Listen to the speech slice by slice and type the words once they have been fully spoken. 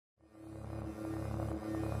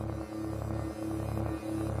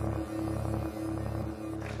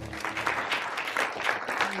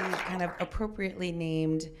kind of appropriately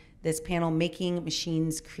named this panel Making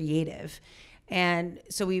Machines Creative. And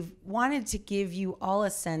so we've wanted to give you all a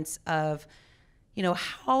sense of, you know,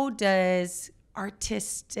 how does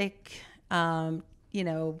artistic, you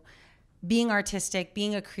know, being artistic,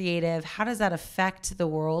 being a creative, how does that affect the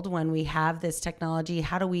world when we have this technology?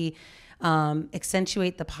 How do we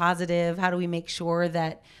accentuate the positive? How do we make sure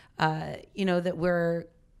that, you know, that we're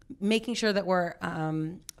making sure that we're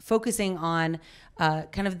focusing on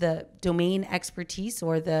kind of the domain expertise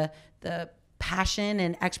or the passion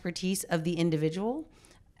and expertise of the individual?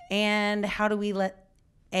 And how do we let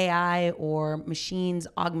AI or machines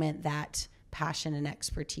augment that passion and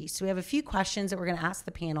expertise? So we have a few questions that we're going to ask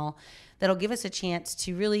the panel that'll give us a chance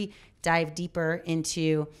to really dive deeper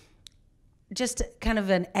into just kind of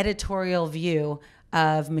an editorial view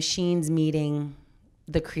of machines meeting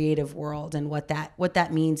the creative world and what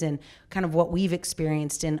that means and kind of what we've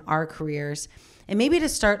experienced in our careers. And maybe to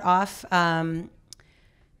start off,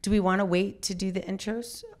 do we want to wait to do the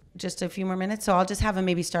intros just a few more minutes? So I'll just have them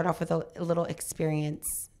maybe start off with a little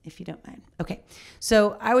experience, if you don't mind. Okay,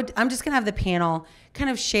 so I'm just gonna have the panel kind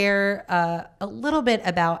of share a little bit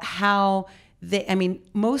about how I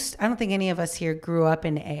don't think any of us here grew up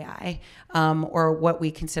in AI or what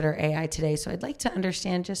we consider AI today. So I'd like to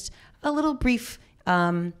understand just a little brief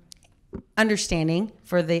understanding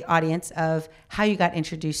for the audience of how you got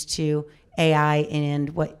introduced to AI and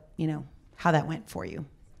what, you know, how that went for you.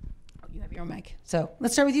 You have your own mic. So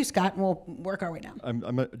let's start with you, Scott, and we'll work our way down.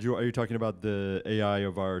 Are you talking about the AI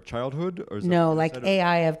of our childhood? Or is no, like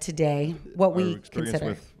AI of today, what we consider.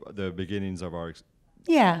 With the beginnings of our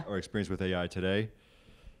experience with AI today.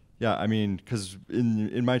 Yeah, I mean, because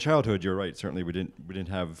in my childhood, you're right. Certainly, we didn't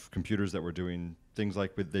have computers that were doing things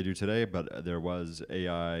like what they do today, but there was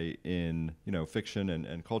AI in, you know, fiction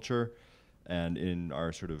and culture, and in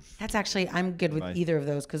our sort of. That's actually, I'm good with either of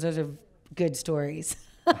those because those are good stories.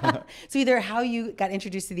 So either how you got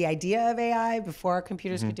introduced to the idea of AI before our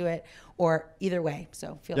computers could do it, or either way.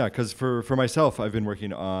 So because for myself, I've been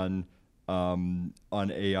working on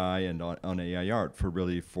AI and on AI art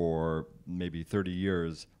for maybe 30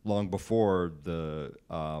 years, long before the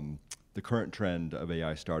current trend of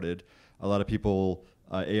AI started. A lot of people,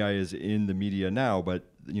 AI is in the media now, but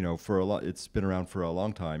you know, it's been around for a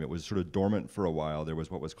long time. It was sort of dormant for a while. There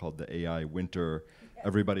was what was called the AI winter.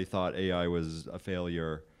 Everybody thought AI was a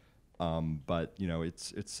failure, but you know,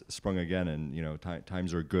 it's sprung again, and you know,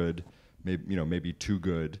 times are good, maybe too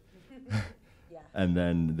good. And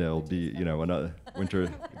then there'll be, you know, another winter,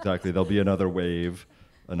 exactly, there'll be another wave,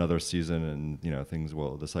 another season, and, you know,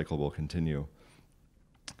 the cycle will continue.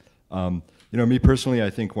 You know, me personally, I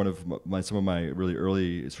think one of some of my really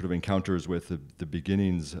early sort of encounters with the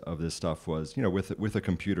beginnings of this stuff was, you know, with a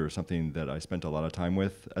computer, something that I spent a lot of time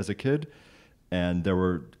with as a kid. And there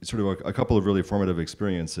were sort of a couple of really formative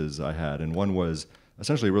experiences I had. And one was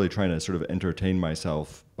essentially really trying to sort of entertain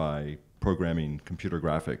myself by programming computer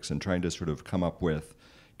graphics and trying to sort of come up with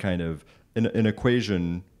kind of an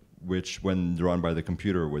equation which, when drawn by the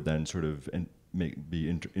computer, would then sort of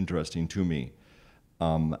be interesting to me.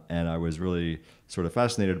 And I was really sort of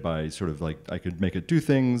fascinated by sort of like, I could make it do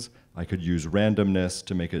things, I could use randomness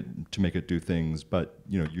to make it do things, but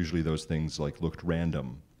you know, usually those things like looked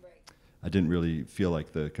random. I didn't really feel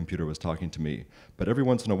like the computer was talking to me. But every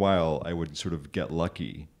once in a while, I would sort of get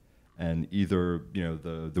lucky, and either, you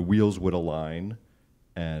know, the wheels would align,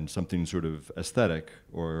 and something sort of aesthetic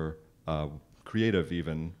or creative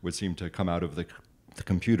even would seem to come out of the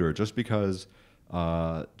computer just because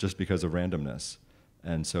of randomness.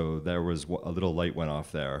 And so there was a little light went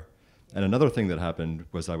off there. And another thing that happened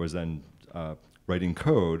was I was then writing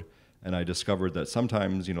code, and I discovered that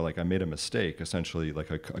sometimes, you know, like I made a mistake, essentially like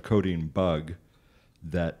a coding bug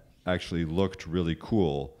that actually looked really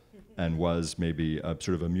cool and was maybe a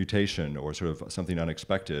sort of a mutation or sort of something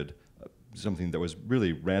unexpected, something that was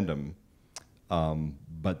really random,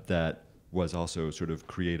 but that was also sort of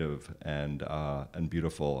creative and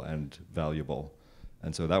beautiful and valuable.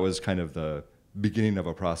 And so that was kind of the beginning of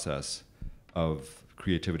a process of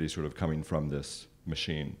creativity sort of coming from this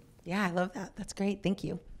machine. Yeah, I love that. That's great. Thank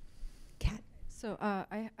you. Kat? So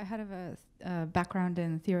I had a background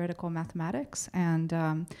in theoretical mathematics, and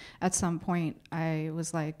at some point I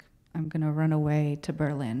was like, I'm going to run away to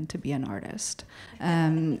Berlin to be an artist.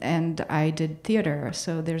 And I did theater,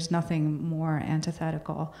 so there's nothing more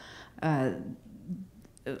antithetical.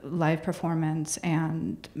 Live performance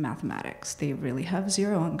and mathematics, they really have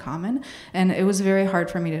zero in common. And it was very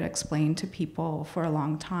hard for me to explain to people for a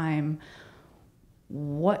long time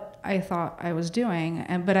what I thought I was doing,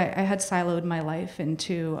 but I had siloed my life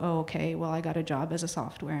into, oh, okay, well, I got a job as a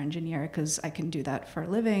software engineer because I can do that for a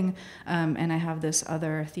living, and I have this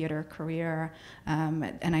other theater career,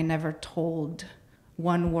 and I never told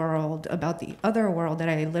one world about the other world that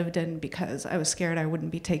I lived in because I was scared I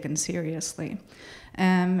wouldn't be taken seriously.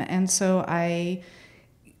 And so I,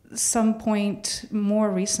 some point more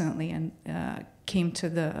recently, came to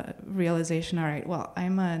the realization, all right, well,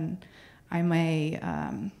 I'm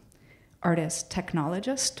a artist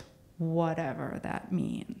technologist, whatever that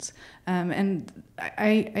means. And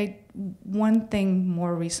I one thing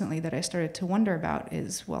more recently that I started to wonder about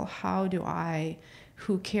is, well, how do I,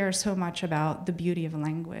 who cares so much about the beauty of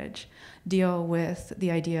language, deal with the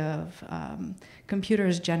idea of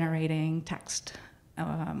computers generating text,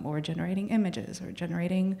 or generating images, or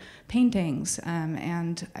generating paintings.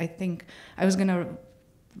 And I think I was gonna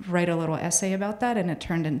write a little essay about that, and it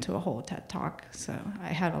turned into a whole TED Talk. So I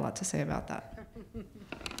had a lot to say about that.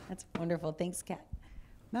 That's wonderful. Thanks, Kat.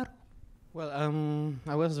 Mauro. Well,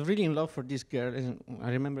 I was really in love for this girl, and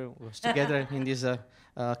I remember we was together in this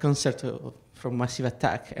concert from Massive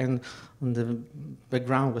Attack, and on the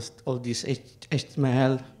background was all this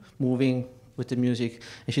HTML moving with the music,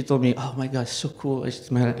 and she told me, "Oh my God, so cool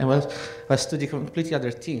HTML." And I was studying completely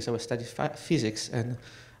other things. I was studying physics, and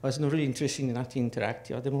I was not really interested in nothing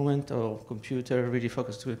interactive at the moment, or computer, really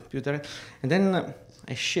focused on computer. And then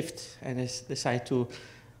I shift, and I decide to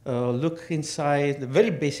look inside the very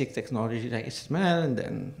basic technology like HTML, and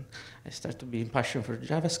then I start to be passionate for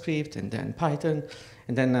JavaScript, and then Python,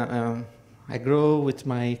 and then I grow with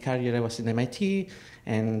my career. I was in MIT,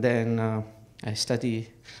 and then I study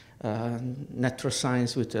natural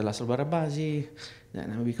science with Laszlo Barabasi.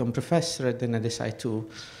 Then I become professor, and then I decide to.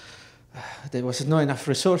 There was not enough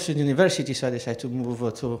resources in university, so I decided to move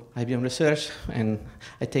to IBM Research, and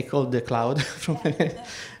I take all the cloud from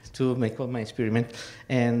to make all my experiment.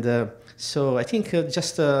 And so I think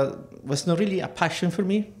just was not really a passion for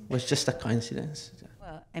me, it was just a coincidence.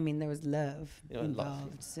 Well, I mean, there was love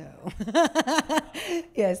involved, so.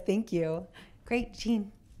 Yes, thank you. Great,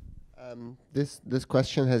 Jean. This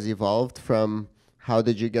question has evolved from how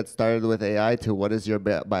did you get started with AI to what is your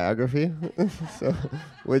biography? So,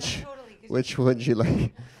 which would you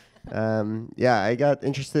like? Yeah, I got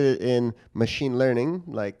interested in machine learning,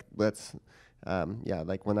 like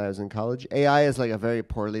like when I was in college. AI is like a very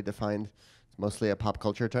poorly defined, it's mostly a pop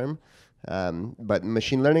culture term. But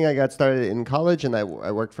machine learning, I got started in college, and I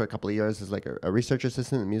worked for a couple of years as like a research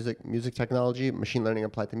assistant in music technology, machine learning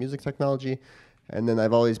applied to music technology. And then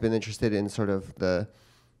I've always been interested in sort of the,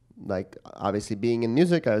 like, obviously being in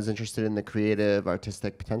music, I was interested in the creative,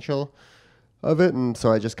 artistic potential of it, and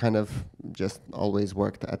so I just kind of always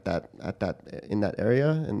worked in that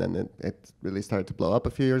area, and then it really started to blow up a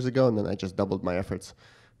few years ago, and then I just doubled my efforts.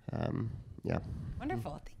 Yeah.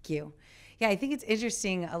 Wonderful, thank you. Yeah, I think it's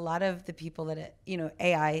interesting. A lot of the people that,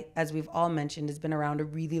 AI, as we've all mentioned, has been around a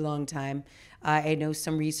really long time. I know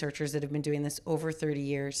some researchers that have been doing this over 30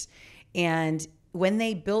 years, and when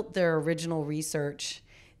they built their original research,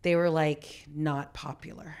 they were like not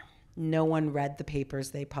popular. No one read the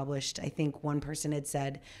papers they published. I think one person had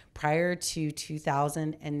said prior to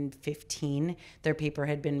 2015, their paper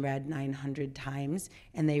had been read 900 times,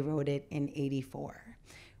 and they wrote it in 84,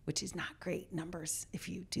 which is not great numbers if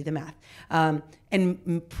you do the math.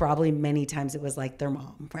 And probably many times it was like their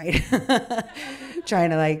mom, right? Trying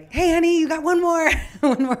to like, hey, honey, you got one more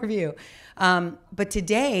view. But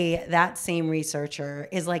today, that same researcher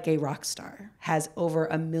is like a rock star, has over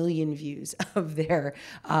 1 million views of their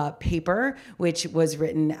paper, which was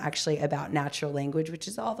written actually about natural language, which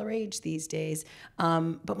is all the rage these days.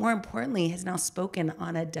 But more importantly, has now spoken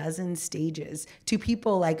on a dozen stages to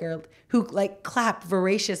people who clap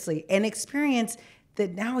voraciously and experience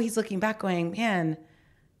that. Now he's looking back going, man,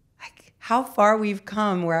 how far we've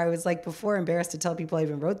come, where I was like before embarrassed to tell people I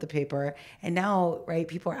even wrote the paper. And now, right,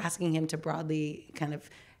 people are asking him to broadly kind of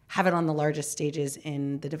have it on the largest stages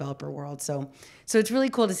in the developer world. So it's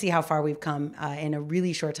really cool to see how far we've come in a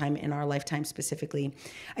really short time, in our lifetime specifically.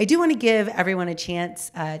 I do want to give everyone a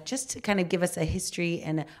chance just to kind of give us a history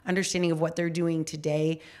and understanding of what they're doing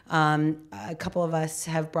today. A couple of us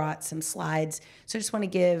have brought some slides. So I just want to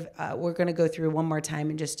give, we're going to go through one more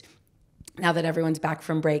time and just, now that everyone's back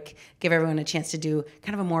from break, give everyone a chance to do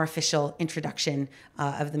kind of a more official introduction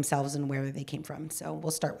of themselves and where they came from. So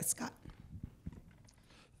we'll start with Scott.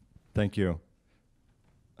 Thank you.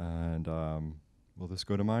 And will this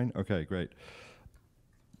go to mine? Okay, great.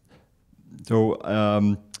 So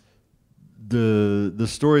the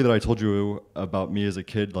story that I told you about me as a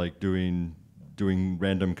kid, like doing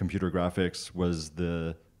random computer graphics, was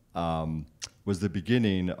the was the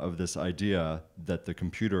beginning of this idea that the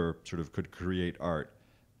computer sort of could create art.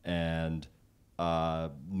 And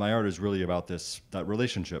my art is really about that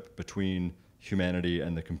relationship between humanity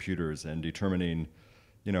and the computers, and determining,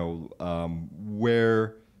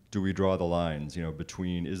 where do we draw the lines,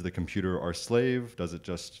 between, is the computer our slave? Does it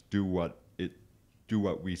just do what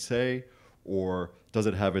we say? Or does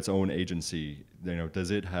it have its own agency?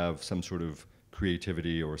 Does it have some sort of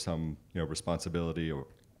creativity or some, responsibility or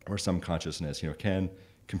some consciousness? Can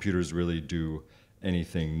computers really do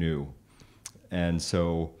anything new? And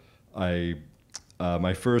so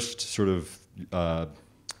my first sort of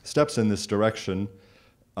steps in this direction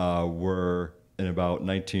were in about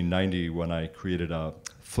 1990, when I created a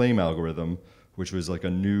flame algorithm, which was like a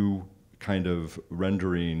new kind of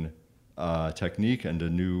rendering technique and a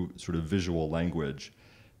new sort of visual language.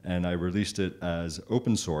 And I released it as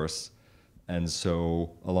open source. And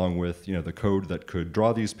so along with the code that could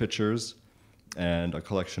draw these pictures and a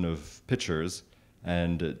collection of pictures,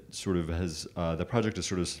 and it sort of has, the project has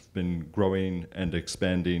sort of been growing and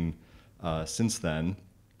expanding since then.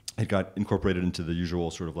 It got incorporated into the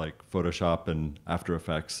usual sort of like Photoshop and After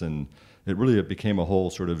Effects, and it became a whole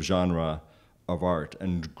sort of genre of art,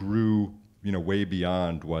 and grew way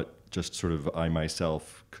beyond what just sort of I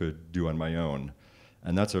myself could do on my own.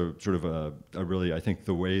 And that's a sort of a really, I think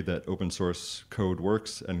the way that open source code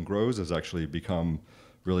works and grows has actually become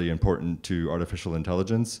really important to artificial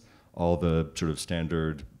intelligence. All the sort of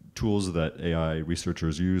standard tools that AI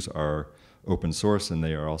researchers use are open source, and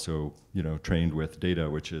they are also trained with data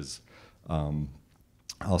which is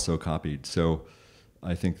also copied. So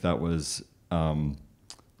I think that was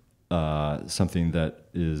something that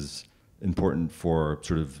is important for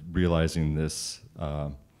sort of realizing this,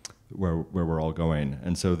 where we're all going.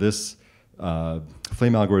 And so this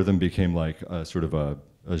flame algorithm became like a sort of a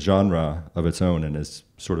genre of its own, and is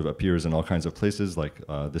sort of appears in all kinds of places. Like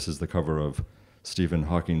this is the cover of Stephen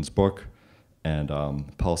Hawking's book, and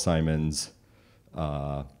Paul Simon's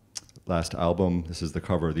last album. This is the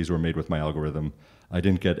cover. These were made with my algorithm. I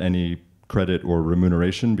didn't get any credit or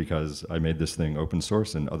remuneration because I made this thing open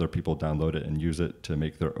source, and other people download it and use it to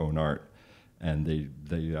make their own art. And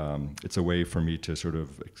it's a way for me to sort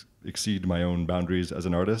of exceed my own boundaries as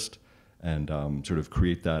an artist, and sort of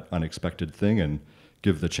create that unexpected thing, and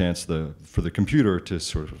give the chance for the computer to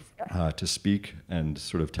sort of to speak and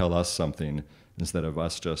sort of tell us something, instead of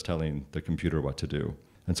us just telling the computer what to do.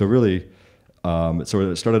 And so really, so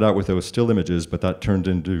it started out with those still images, but that turned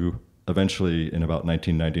into, eventually in about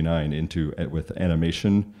 1999, with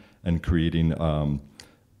animation and creating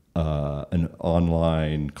an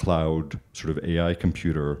online cloud sort of AI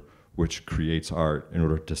computer which creates art in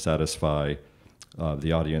order to satisfy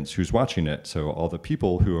the audience who's watching it. So all the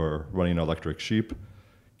people who are running Electric Sheep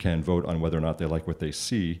can vote on whether or not they like what they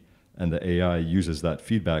see, and the AI uses that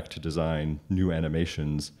feedback to design new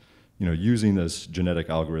animations, using this genetic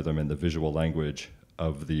algorithm and the visual language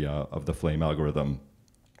of the flame algorithm.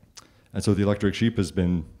 And so the Electric Sheep has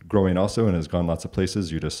been growing also, and has gone lots of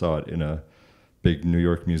places. You just saw it in a big New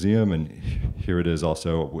York museum, and here it is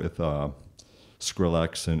also with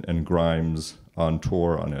Skrillex and Grimes on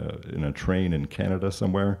tour in a train in Canada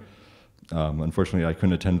somewhere. Unfortunately, I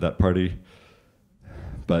couldn't attend that party,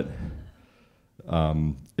 but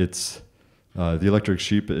it's the Electric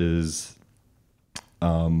Sheep is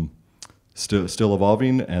still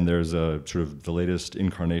evolving, and there's a sort of the latest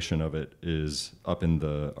incarnation of it is up in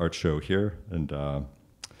the art show here, and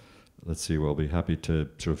let's see, we'll be happy to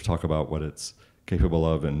sort of talk about what it's capable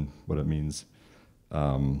of and what it means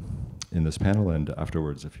in this panel and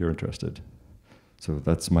afterwards, if you're interested. So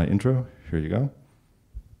that's my intro. Here you go.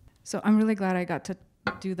 So I'm really glad I got to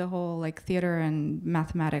do the whole like theater and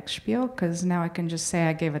mathematics spiel, because now I can just say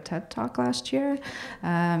I gave a TED talk last year.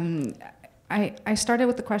 I started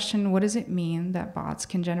with the question, what does it mean that bots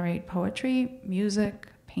can generate poetry, music,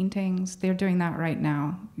 paintings? They're doing that right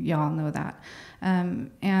now. Y'all know that.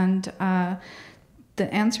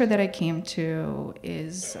 The answer that I came to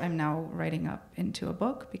is I'm now writing up into a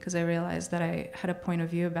book, because I realized that I had a point of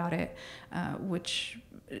view about it, which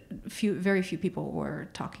very few people were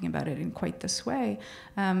talking about it in quite this way.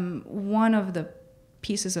 One of the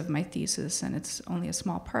pieces of my thesis, and it's only a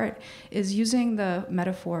small part, is using the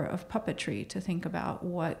metaphor of puppetry to think about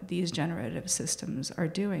what these generative systems are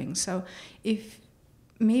doing. So if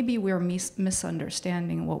maybe we're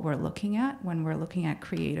misunderstanding what we're looking at when we're looking at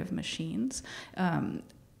creative machines,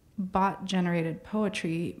 bot-generated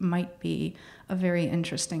poetry might be a very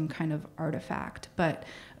interesting kind of artifact. But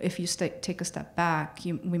if you take a step back,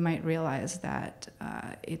 we might realize that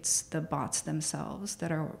it's the bots themselves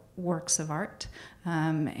that are works of art,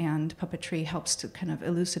 and puppetry helps to kind of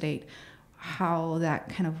elucidate how that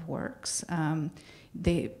kind of works.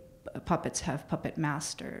 Puppets have puppet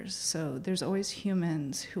masters, so there's always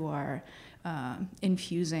humans who are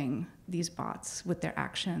infusing these bots with their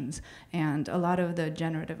actions, and a lot of the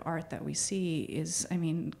generative art that we see is, I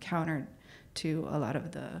mean, counter to a lot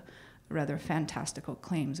of the rather fantastical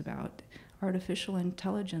claims about artificial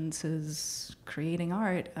intelligences creating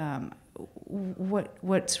art.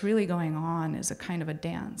 What's really going on is a kind of a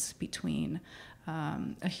dance between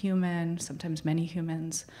a human, sometimes many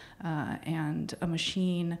humans, and a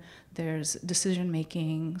machine. There's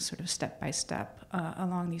decision-making sort of step-by-step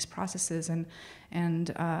along these processes.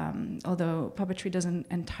 And although puppetry doesn't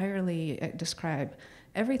entirely describe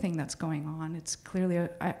everything that's going on, it's clearly,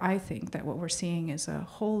 I think that what we're seeing is a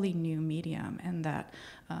wholly new medium, and that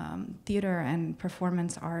theater and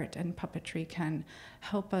performance art and puppetry can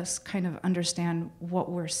help us kind of understand what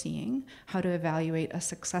we're seeing, how to evaluate a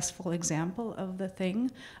successful example of the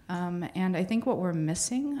thing. And I think what we're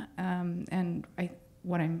missing, and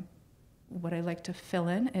what I like to fill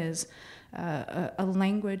in is a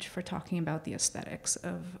language for talking about the aesthetics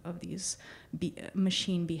of these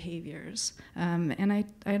machine behaviors. And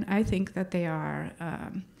I think that they are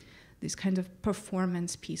these kinds of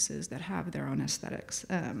performance pieces that have their own aesthetics.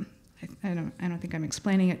 I don't think I'm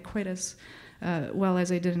explaining it quite as well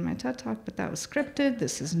as I did in my TED Talk, but that was scripted.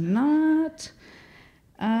 This is not.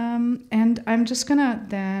 And I'm just gonna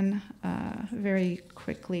then very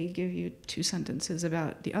quickly give you 2 sentences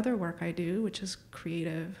about the other work I do, which is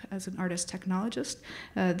creative as an artist technologist.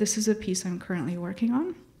 This is a piece I'm currently working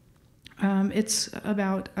on. It's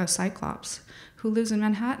about a cyclops who lives in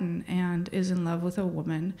Manhattan and is in love with a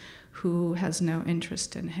woman who has no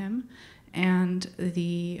interest in him, and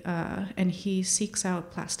he seeks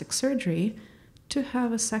out plastic surgery to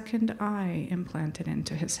have a second eye implanted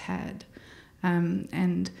into his head.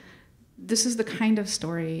 And this is the kind of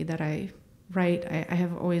story that I write. I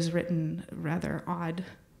have always written rather odd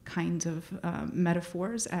kinds of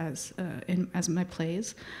metaphors as my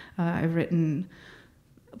plays. I've written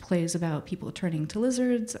plays about people turning to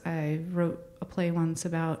lizards. I wrote a play once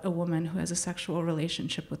about a woman who has a sexual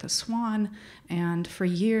relationship with a swan. And for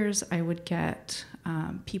years, I would get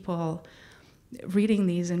people reading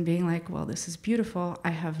these and being like, well, this is beautiful.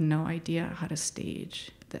 I have no idea how to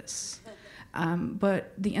stage this.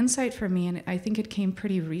 But the insight for me, and I think it came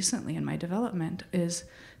pretty recently in my development, is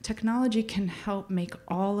technology can help make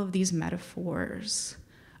all of these metaphors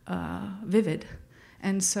vivid.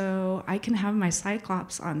 And so I can have my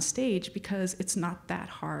cyclops on stage because it's not that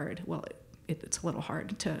hard. Well, it's a little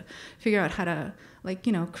hard to figure out how to,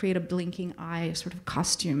 create a blinking eye sort of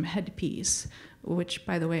costume headpiece, which,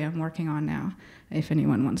 by the way, I'm working on now, if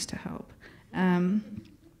anyone wants to help.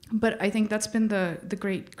 But I think that's been the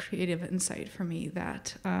great creative insight for me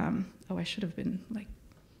that, I should have been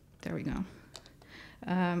there we go.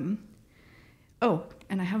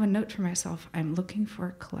 And I have a note for myself. I'm looking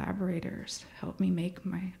for collaborators to help me make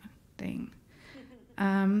my thing.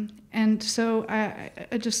 And so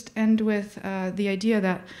I just end with the idea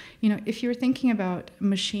that, if you're thinking about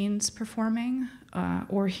machines performing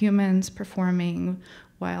or humans performing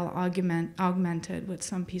while augmented with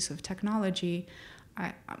some piece of technology,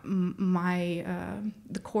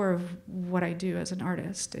 the core of what I do as an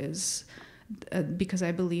artist is because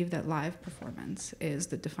I believe that live performance is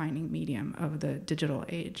the defining medium of the digital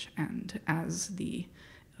age, and as the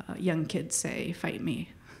young kids say, fight me.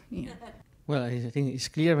 Well, I think it's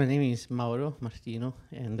clear. My name is Mauro Martino,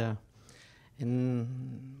 and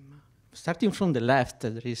starting from the left,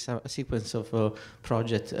 there is a sequence of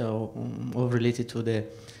projects all related to the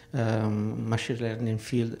machine learning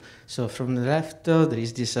field. So from the left, there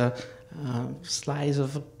is this slice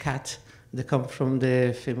of a cat that come from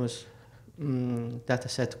the famous data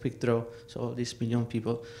set QuickDraw, so these million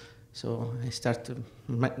people. So I started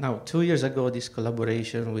now 2 years ago this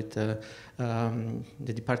collaboration with the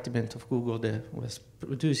department of Google that was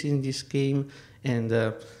producing this game,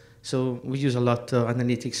 and so we use a lot of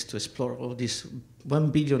analytics to explore all this 1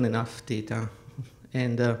 billion enough data,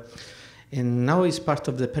 and now it's part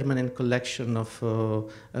of the permanent collection of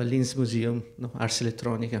Linz Museum, Ars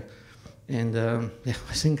Electronica. And it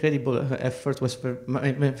was an incredible effort. It was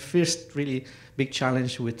my first really big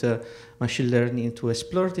challenge with machine learning to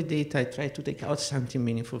explore the data. I tried to take out something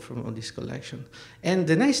meaningful from all this collection. And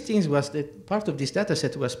the nice thing was that part of this data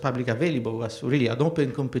set was public available, was really an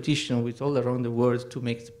open competition with all around the world to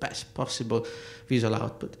make the best possible visual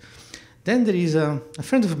output. Then there is a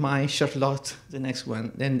friend of mine, Charlotte, the next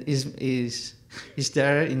one, then is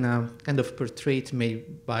there in a kind of portrait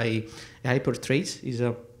made by AI Portraits. Is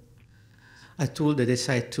a tool that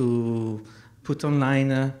decided to put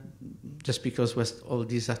online just because was all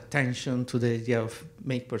this attention to the idea of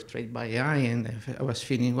make portrait by AI, and I was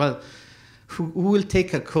feeling, well, who will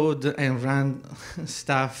take a code and run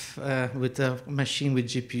stuff with a machine with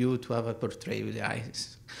GPU to have a portrait with AI?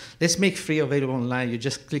 Let's make free available online. You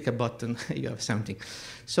just click a button, you have something.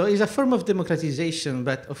 So it's a form of democratization,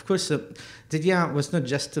 but of course, the idea was not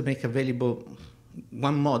just to make available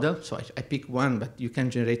one model. So I pick one, but you can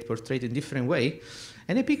generate portrait in different way.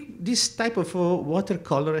 And I pick this type of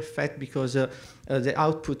watercolor effect because the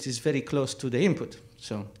output is very close to the input.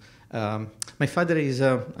 So my father is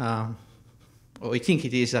I think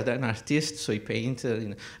it is an artist, so he paints.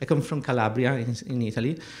 I come from Calabria in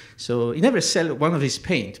Italy, so he never sell one of his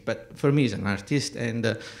paint, but for me he's an artist,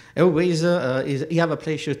 and always he have a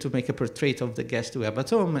pleasure to make a portrait of the guest we have at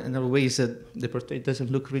home, and always the portrait doesn't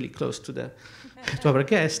look really close to the to our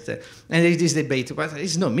guest, and there is this debate, but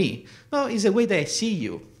it's not me. No, it's the way that I see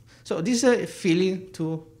you. So this is a feeling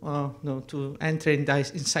to to enter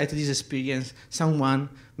inside this experience, someone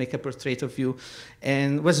make a portrait of you,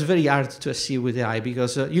 and it was very hard to achieve with the eye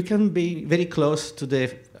because you can be very close to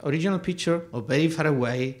the original picture or very far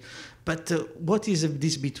away, but what is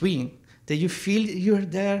this between? That you feel you're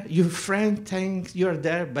there, your friend thinks you're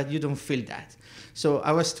there, but you don't feel that. So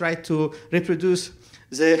I was trying to reproduce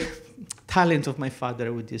the talent of my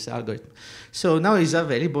father with this algorithm. So now it's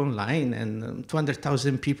available online, and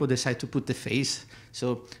 200,000 people decide to put the face.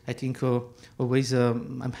 So I think always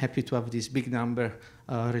I'm happy to have this big number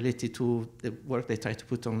related to the work they try to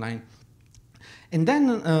put online. And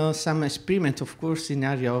then some experiment, of course, in the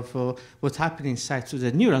area of what happened inside to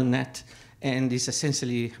the neural net, and it's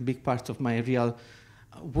essentially a big part of my real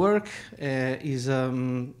work is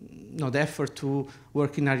the effort to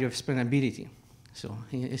work in the area of explainability. So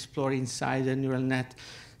explore inside the neural net.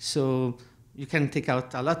 So you can take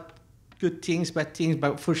out a lot good things, bad things,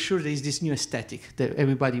 but for sure there is this new aesthetic that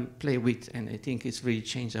everybody play with, and I think it's really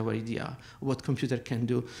changed our idea of what computer can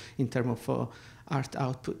do in terms of art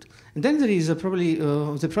output. And then there is probably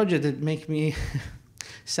the project that make me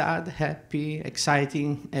sad, happy,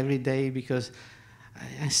 exciting every day because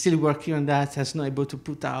I'm still working on that. I was not able to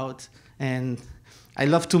put out, and I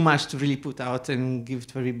love too much to really put out and give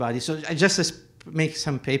to everybody. So I just make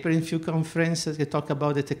some paper in few conferences that talk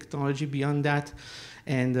about the technology beyond that.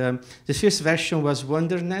 And the first version was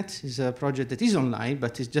WonderNet. It's a project that is online,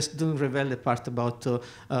 but it just don't reveal the part about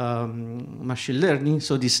machine learning.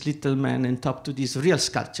 So this little man and top to this real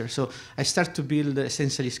sculpture. So I start to build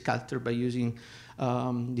essentially sculpture by using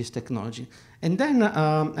this technology. And then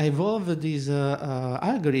I evolved this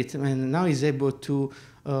algorithm, and now is able to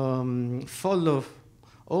follow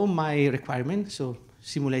all my requirements. So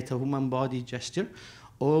simulate a human body gesture,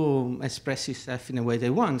 or express itself in a way they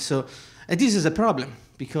want. So this is a problem,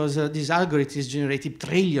 because this algorithm is generating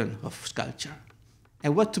trillions of sculpture.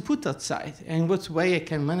 And what to put outside, and what way I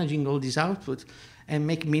can managing all this output and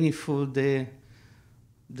make meaningful the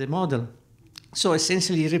model. So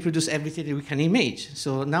essentially reproduce everything that we can image.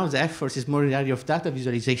 So now the effort is more in the area of data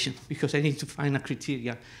visualization, because I need to find a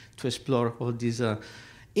criteria to explore all this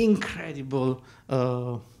incredible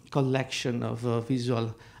collection of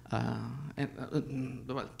visual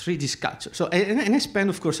 3D sculpture. So, and I spend,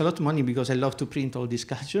 of course, a lot of money because I love to print all this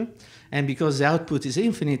sculpture, and because the output is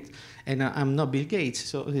infinite, and I'm not Bill Gates,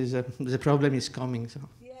 so the problem is coming. So.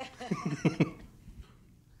 Yeah.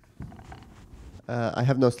 I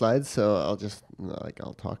have no slides, so I'll just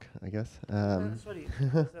I'll talk, I guess. Sorry,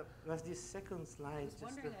 was this second slide?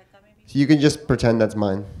 So you can just pretend that's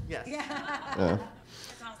mine. Yes. Yeah.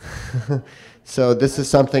 Yeah. So this is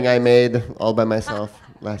something I made all by myself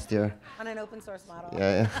last year. On an open source model.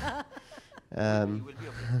 Yeah.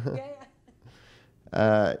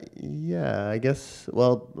 Yeah, I guess.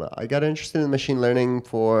 Well, I got interested in machine learning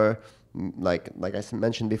for, like I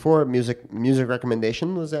mentioned before, music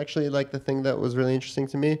recommendation was actually like the thing that was really interesting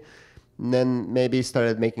to me. And then maybe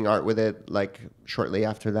started making art with it like shortly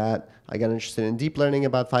after that. I got interested in deep learning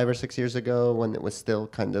about 5 or 6 years ago, when it was still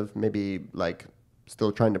kind of maybe like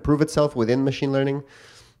still trying to prove itself within machine learning.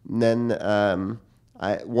 And then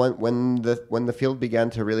when the field began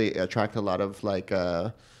to really attract a lot of like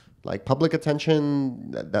public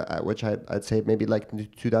attention, which I'd say maybe like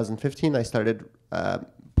 2015, I started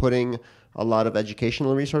putting a lot of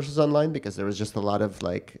educational resources online, because there was just a lot of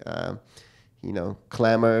like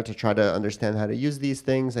clamor to try to understand how to use these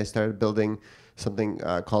things. I started building something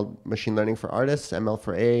called Machine Learning for Artists,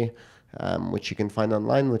 ML4A, which you can find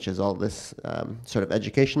online, which is all this sort of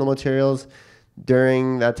educational materials.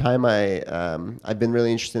 During that time, I've been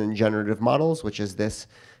really interested in generative models, which is this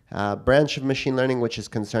branch of machine learning which is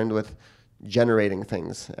concerned with generating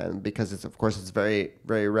things. And because it's, of course, it's very,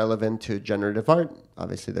 very relevant to generative art.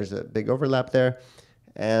 Obviously, there's a big overlap there.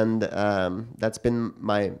 And that's been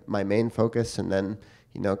my main focus. And then,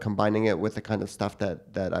 combining it with the kind of stuff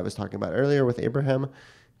that I was talking about earlier with Abraham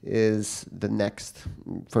is the next,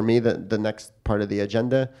 for me, the next part of the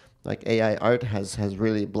agenda. Like AI art has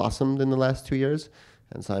really blossomed in the last 2 years.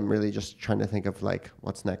 And so I'm really just trying to think of like,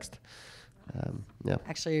 what's next? Yeah.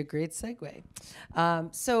 Actually, a great segue.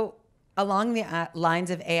 So along the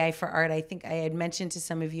lines of AI for art, I think I had mentioned to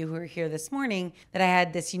some of you who are here this morning that I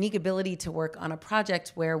had this unique ability to work on a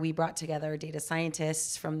project where we brought together data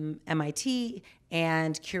scientists from MIT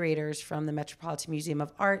and curators from the Metropolitan Museum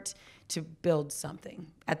of Art to build something.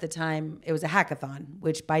 At the time, it was a hackathon,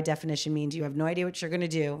 which by definition means you have no idea what you're going to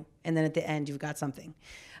do, and then at the end, you've got something.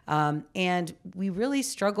 And we really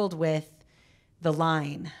struggled with the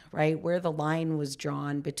line, right? Where the line was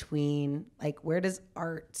drawn between, like, where does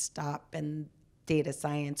art stop and data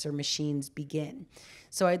science or machines begin?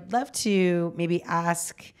 So I'd love to maybe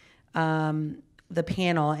ask the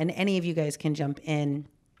panel, and any of you guys can jump in.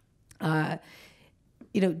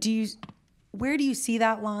 Where do you see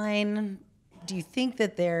that line? Do you think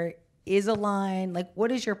that there is a line? Like,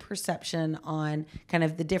 what is your perception on kind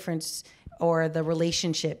of the difference or the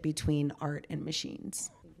relationship between art and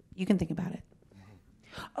machines? You can think about it.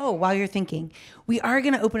 Oh, while you're thinking, we are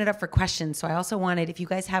going to open it up for questions. So I also wanted, if you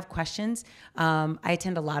guys have questions, I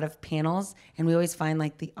attend a lot of panels, and we always find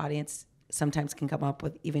like the audience sometimes can come up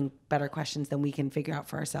with even better questions than we can figure out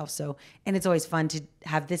for ourselves. So, and it's always fun to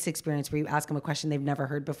have this experience where you ask them a question they've never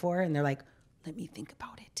heard before, and they're like, let me think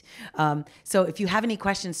about it. So if you have any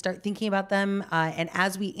questions, start thinking about them. And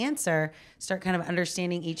as we answer, start kind of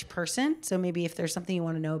understanding each person. So maybe if there's something you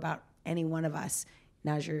want to know about any one of us,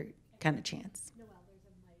 now's your kind of chance.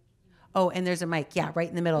 Oh, and there's a mic, yeah, right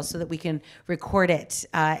in the middle so that we can record it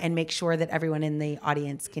and make sure that everyone in the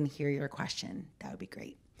audience can hear your question. That would be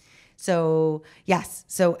great. So, yes.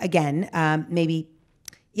 So again, maybe,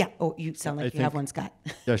 yeah. Oh, you sound like you have one, Scott.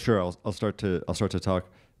 Yeah, sure. I'll start to talk.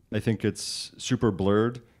 I think it's super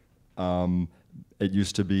blurred. It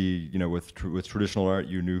used to be, with traditional art,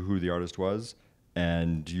 you knew who the artist was,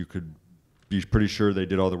 and you could be pretty sure they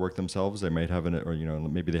did all the work themselves. They might have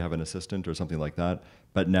maybe they have an assistant or something like that.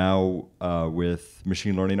 But now with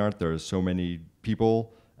machine learning art, there's so many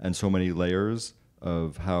people and so many layers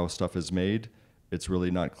of how stuff is made. It's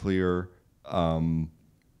really not clear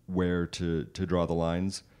where to draw the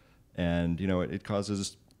lines, and it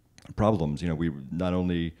causes problems. We not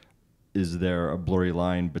only is there a blurry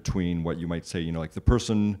line between what you might say, like the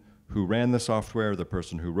person who ran the software, the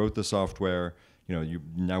person who wrote the software.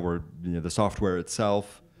 The software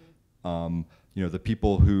itself, the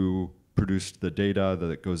people who produced the data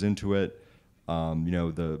that goes into it,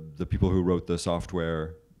 the people who wrote the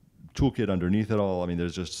software toolkit underneath it all. I mean,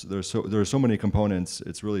 there's so many components.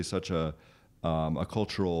 It's really such a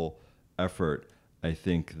cultural effort. I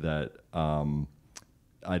think that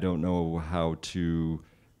I don't know how to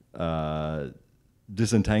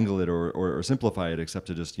disentangle it or simplify it, except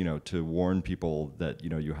to just to warn people that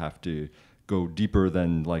you have to go deeper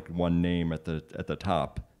than like one name at the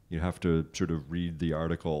top. You have to sort of read the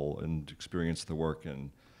article and experience the work,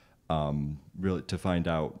 and really to find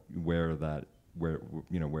out where that's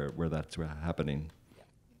happening.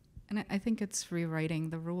 And I think it's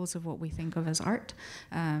rewriting the rules of what we think of as art.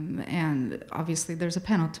 And obviously there's a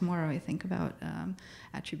panel tomorrow, I think, about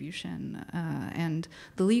attribution and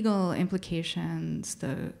the legal implications,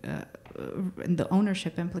 the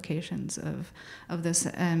ownership implications of this.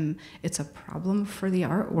 It's a problem for the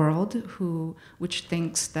art world, which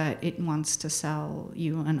thinks that it wants to sell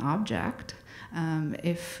you an object.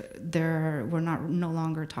 If we're no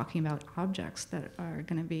longer talking about objects that are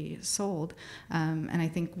going to be sold. And I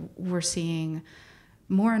think we're seeing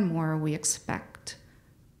more and more, we expect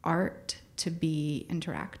art to be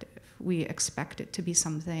interactive. We expect it to be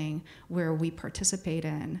something where we participate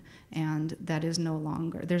in, and there's no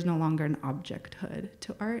longer an objecthood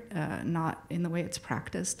to art, not in the way it's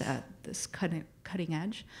practiced at this cutting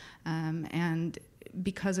edge. And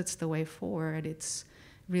because it's the way forward, it's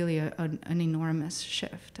really an enormous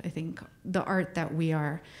shift. I think the art that we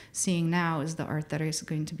are seeing now is the art that is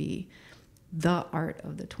going to be the art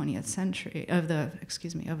of the 20th century, of the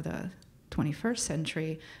 21st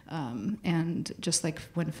century. And just like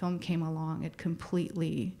when film came along, it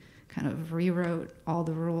completely kind of rewrote all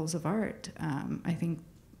the rules of art. I think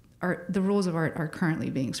the rules of art are currently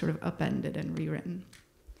being sort of upended and rewritten.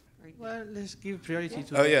 Well, let's give priority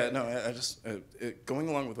to. Oh yeah, no, I just going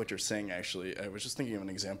along with what you're saying. Actually, I was just thinking of an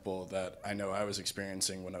example that I know I was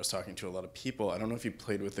experiencing when I was talking to a lot of people. I don't know if you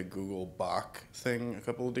played with the Google Bach thing a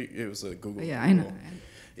couple of days. It was a Google. Yeah, I know.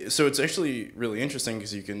 So it's actually really interesting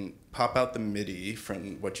because you can pop out the MIDI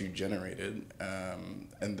from what you generated,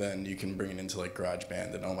 and then you can bring it into like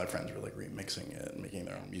GarageBand, and all my friends were like remixing it and making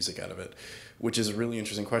their own music out of it, which is a really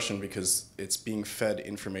interesting question because it's being fed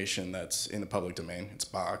information that's in the public domain. It's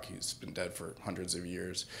Bach, he's been dead for hundreds of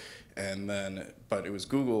years, but it was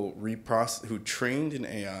Google who trained an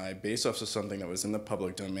AI based off of something that was in the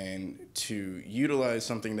public domain to utilize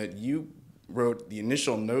something that you wrote the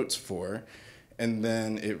initial notes for. And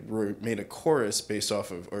then it made a chorus based off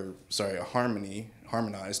of, a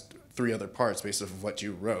harmonized 3 other parts based off of what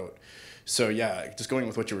you wrote. So yeah, just going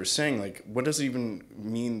with what you were saying, like, what does it even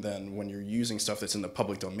mean then when you're using stuff that's in the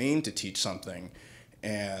public domain to teach something,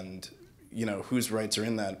 and whose rights are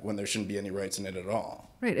in that when there shouldn't be any rights in it at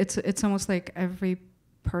all? Right. It's almost like every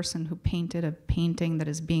person who painted a painting that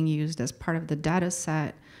is being used as part of the data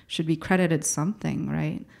set should be credited something,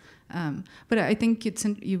 right? But I think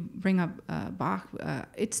you bring up Bach.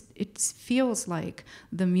 It feels like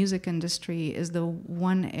the music industry is the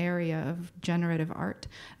one area of generative art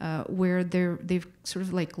where they've sort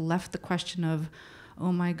of like left the question of,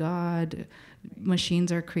 oh my God, machines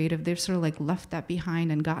are creative. They've sort of like left that behind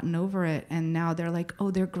and gotten over it, and now they're like, oh,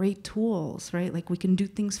 they're great tools, right? Like we can do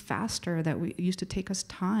things faster that used to take us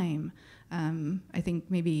time. I think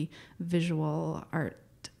maybe visual art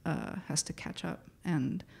has to catch up,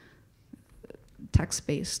 and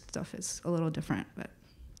text-based stuff is a little different, but.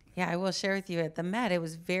 Yeah, I will share with you at the Met, it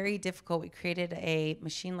was very difficult. We created a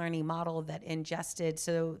machine learning model that ingested.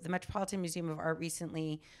 So the Metropolitan Museum of Art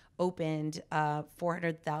recently opened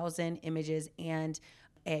 400,000 images and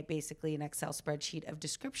basically an Excel spreadsheet of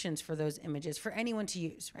descriptions for those images for anyone to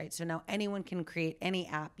use, right? So now anyone can create any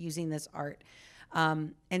app using this art.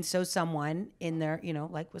 And so someone in there,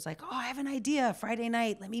 was like, oh, I have an idea. Friday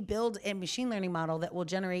night, let me build a machine learning model that will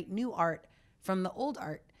generate new art from the old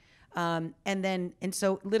art. And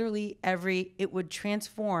so literally it would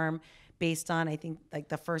transform based on, I think like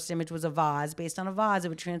the first image was a vase. Based on a vase, it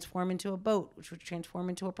would transform into a boat, which would transform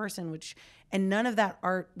into a person, and none of that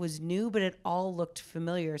art was new, but it all looked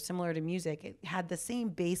familiar, similar to music. It had the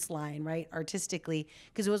same baseline, right, artistically,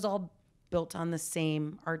 because it was all built on the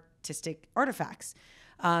same artistic artifacts.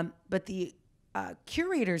 But the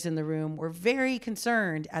curators in the room were very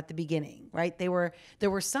concerned at the beginning, right? There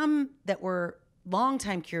were some that were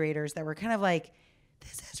longtime curators that were kind of like,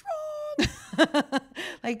 this is wrong.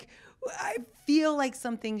 Like, I feel like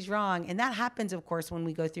something's wrong. And that happens, of course, when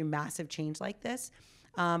we go through massive change like this.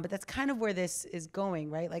 But that's kind of where this is going,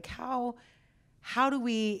 right? Like how do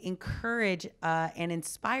we encourage and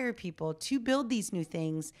inspire people to build these new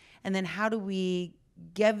things? And then how do we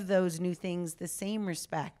give those new things the same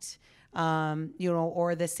respect,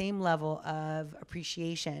 or the same level of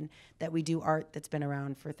appreciation that we do art that's been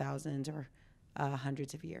around for thousands or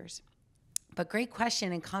hundreds of years? But great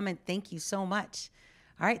question and comment. Thank you so much.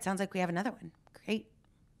 All right, sounds like we have another one. Great.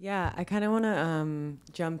 Yeah, I kind of want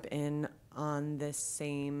to jump in on this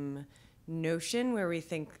same notion where I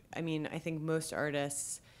think most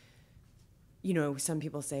artists, some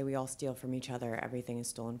people say we all steal from each other, everything is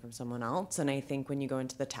stolen from someone else. And I think when you go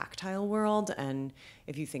into the tactile world, and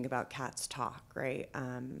if you think about Cats Talk, right,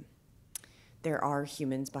 there are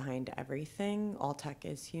humans behind everything. All tech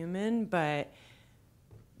is human, but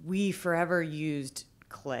we forever used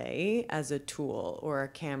clay as a tool or a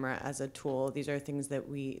camera as a tool. These are things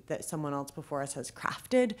that someone else before us has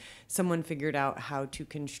crafted. Someone figured out how to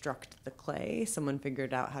construct the clay. Someone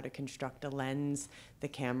figured out how to construct a lens, the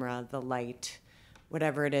camera, the light,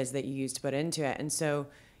 whatever it is that you use to put into it. And so,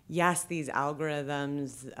 yes, these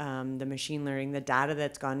algorithms, the machine learning, the data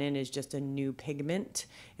that's gone in is just a new pigment.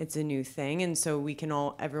 It's a new thing. And so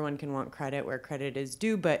everyone can want credit where credit is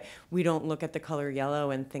due, but we don't look at the color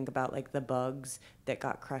yellow and think about like the bugs that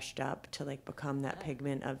got crushed up to like become that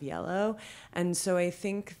pigment of yellow. And so I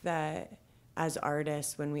think that as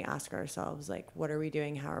artists, when we ask ourselves, like, what are we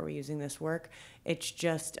doing? How are we using this work? It's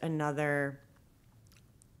just another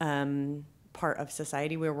part of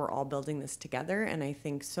society where we're all building this together. And I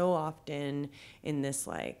think so often in this,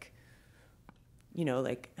 look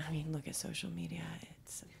at social media.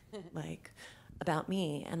 It's like about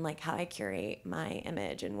me and like how I curate my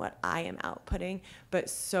image and what I am outputting. But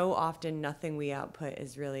so often nothing we output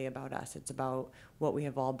is really about us. It's about what we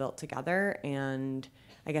have all built together. And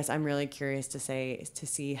I guess I'm really curious to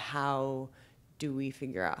see how do we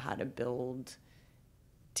figure out how to build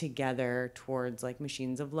together towards like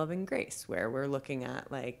machines of love and grace, where we're looking at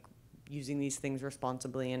like using these things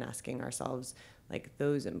responsibly and asking ourselves like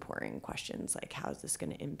those important questions, like how is this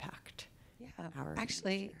going to impact our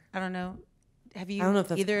Actually, future? I don't know. Have you I don't know if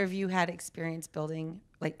that's either of you had experience building,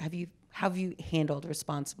 like how have you handled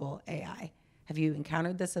responsible AI? Have you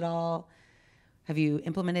encountered this at all? Have you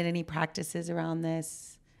implemented any practices around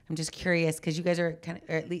this? I'm just curious because you guys are kind of,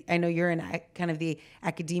 or at least I know you're in kind of the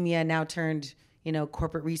academia now turned,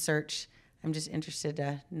 corporate research. I'm just interested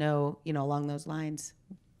to know, along those lines,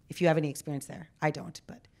 if you have any experience there. I don't,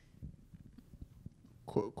 but.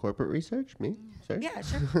 Corporate research? Me? Sorry? Yeah,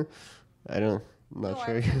 sure. I'm not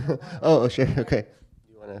sure. Oh, sure. Okay.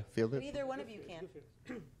 You want to field it? Either one of you can.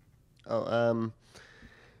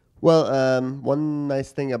 One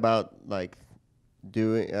nice thing about like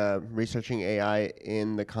doing researching AI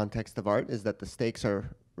in the context of art is that the stakes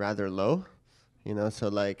are rather low. So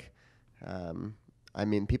like,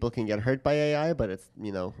 people can get hurt by AI, but it's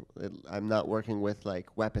I'm not working with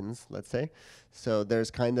like weapons, let's say. So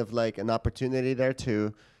there's kind of like an opportunity there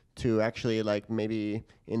to actually like maybe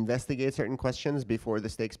investigate certain questions before the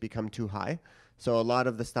stakes become too high. So a lot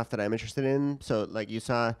of the stuff that I'm interested in, so like you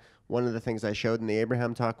saw, one of the things I showed in the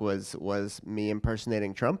Abraham talk was me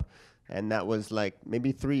impersonating Trump. And that was like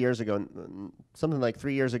maybe 3 years ago, something like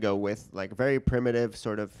 3 years ago with like very primitive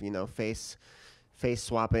sort of, face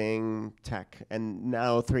swapping tech. And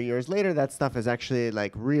now 3 years later, that stuff is actually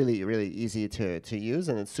like really, really easy to use,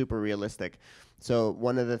 and it's super realistic. So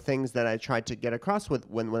one of the things that I tried to get across with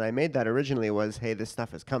when I made that originally was, hey, this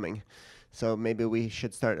stuff is coming. So maybe we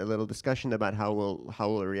should start a little discussion about how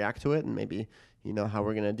we'll react to it, and maybe how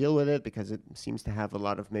we're going to deal with it, because it seems to have a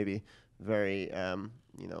lot of maybe very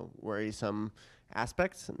worrisome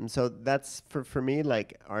aspects. And so that's for me,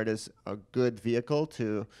 like, art is a good vehicle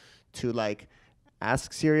to like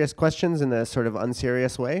ask serious questions in a sort of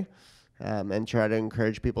unserious way, and try to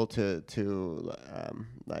encourage people to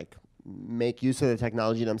like make use of the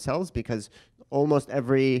technology themselves, because almost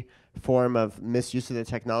every form of misuse of the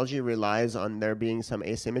technology relies on there being some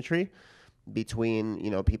asymmetry between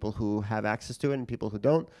people who have access to it and people who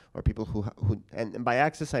don't, or people who and by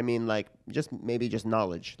access I mean like just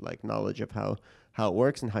knowledge, like knowledge of how it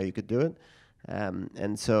works and how you could do it,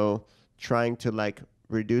 and so trying to like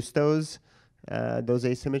reduce those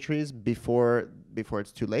asymmetries before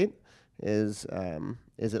it's too late is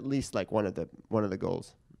at least like one of the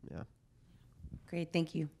goals. Yeah. Great,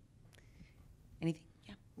 thank you. Anything?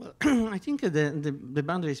 Yeah. Well, I think the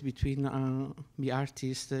boundaries between the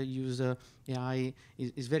artists use AI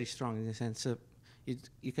is very strong, in the sense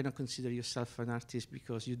you cannot consider yourself an artist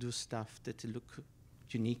because you do stuff that look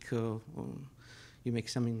unique, or you make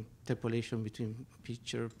some interpolation between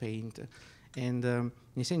picture, paint, and at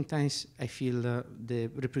the same time I feel the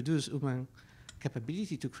reproduce human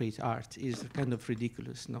capability to create art is kind of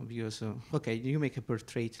ridiculous, no? Because okay, you make a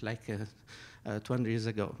portrait like 200 years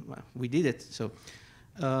ago, well, we did it, so.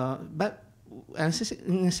 But at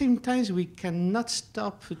the same time, we cannot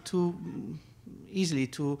stop too easily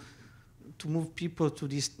to move people to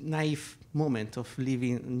this naive moment of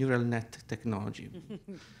living neural net technology.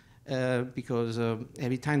 Because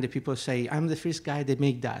every time the people say, I'm the first guy that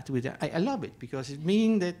made that, I love it, because it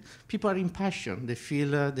means that people are impassioned. They feel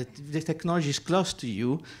that the technology is close to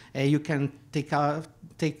you, and you can take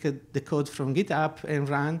the code from GitHub and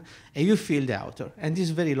run, and you feel the author. And this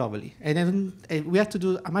is very lovely. And then we have to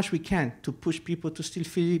do how much we can to push people to still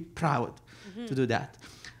feel proud to do that.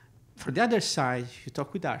 For the other side, you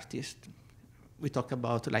talk with artists. We talk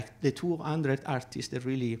about like the 200 artists that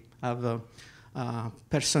really have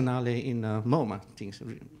personally in MoMA things,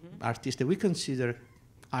 artists that we consider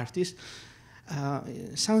artists.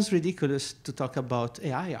 Sounds ridiculous to talk about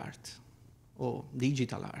AI art or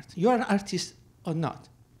digital art. You are an artist or not.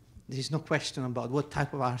 There is no question about what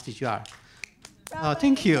type of artist you are. Oh,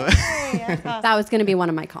 thank you. That was going to be one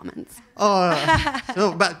of my comments.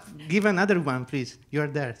 So, but give another one, please. You are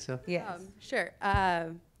there, so. Yes. Sure.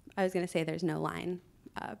 I was going to say there's no line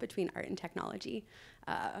between art and technology.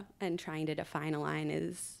 And trying to define a line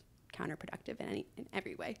is counterproductive in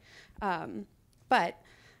every way. But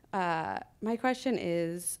my question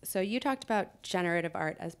is, so you talked about generative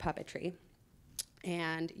art as puppetry,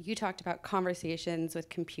 and you talked about conversations with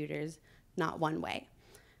computers, not one way.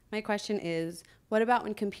 My question is, what about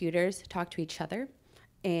when computers talk to each other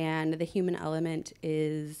and the human element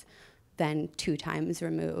is then 2 times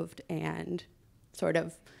removed, and sort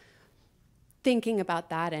of thinking about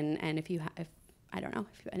that, and if I don't know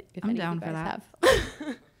if I'm any down of you for guys that.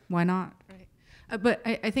 have. Why not? Right. But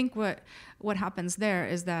I think what happens there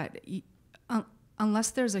is that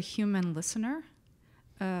unless there's a human listener,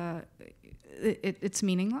 it's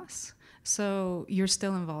meaningless. So you're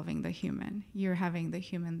still involving the human. You're having the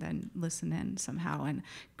human then listen in somehow and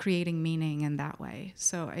creating meaning in that way.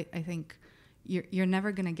 So I think you're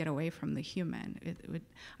never going to get away from the human.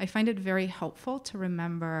 I find it very helpful to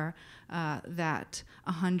remember that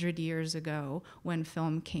 100 years ago, when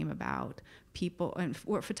film came about, people,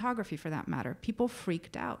 or photography for that matter, people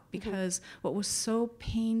freaked out because what was so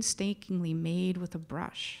painstakingly made with a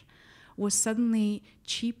brush was suddenly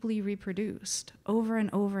cheaply reproduced over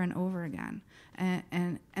and over and over again.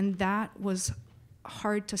 And that was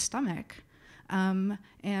hard to stomach.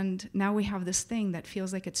 And now we have this thing that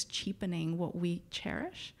feels like it's cheapening what we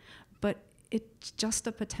cherish, but it's just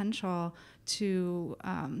a potential to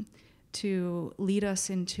lead us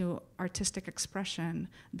into artistic expression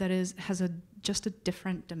that has just a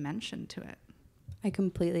different dimension to it. I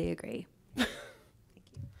completely agree.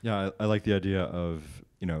 Yeah, I like the idea of,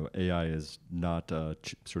 AI is not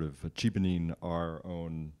sort of cheapening our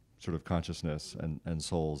own sort of consciousness and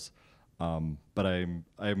souls. But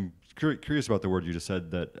I'm curious about the word you just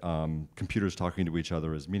said, that computers talking to each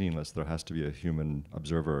other is meaningless. There has to be a human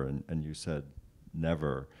observer, and you said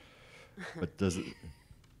never. But does it?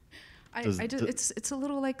 It's a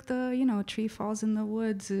little like the tree falls in the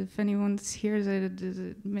woods. If anyone hears it, does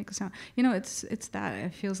it make a sound? It's that.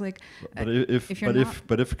 It feels like. But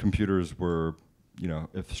if computers were,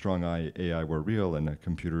 if strong AI were real and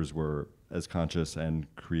computers were as conscious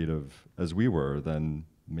and creative as we were, then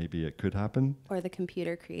maybe it could happen. Or the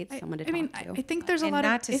computer creates someone to talk to. I think there's a lot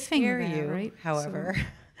not of to ifing scare there, you, right? however. So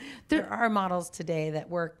there are models today that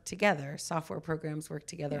work together. Software programs work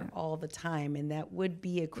together all the time, and that would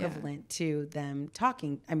be equivalent to them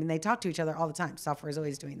talking. I mean, they talk to each other all the time. Software is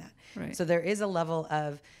always doing that. Right. So there is a level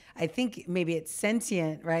of, I think maybe it's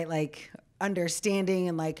sentient, right? Like understanding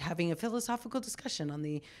and like having a philosophical discussion on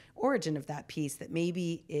the origin of that piece that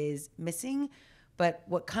maybe is missing. But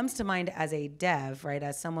what comes to mind as a dev, right,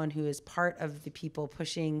 as someone who is part of the people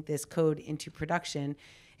pushing this code into production,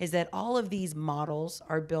 is that all of these models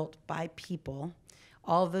are built by people.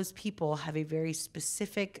 All of those people have a very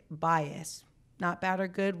specific bias, not bad or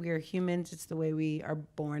good. We are humans. It's the way we are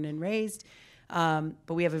born and raised. But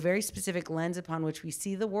we have a very specific lens upon which we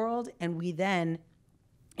see the world, and we then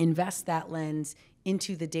invest that lens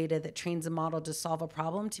into the data that trains a model to solve a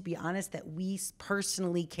problem, to be honest, that we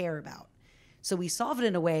personally care about. So we solve it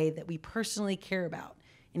in a way that we personally care about.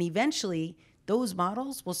 And eventually, those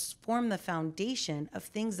models will form the foundation of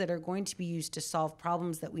things that are going to be used to solve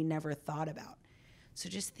problems that we never thought about. So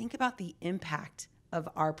just think about the impact of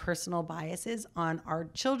our personal biases on our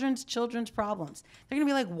children's problems. They're gonna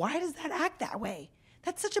be like, why does that act that way?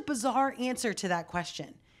 That's such a bizarre answer to that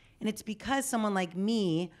question. And it's because someone like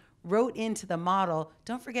me wrote into the model,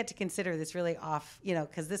 don't forget to consider this really off,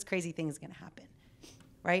 because this crazy thing is gonna happen,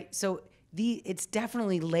 right? So it's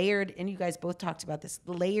definitely layered, and you guys both talked about this,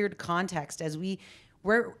 layered context as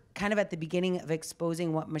we're kind of at the beginning of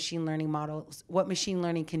exposing what machine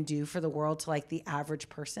learning can do for the world to like the average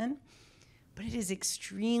person. But it is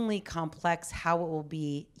extremely complex how it will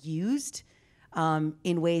be used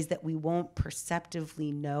in ways that we won't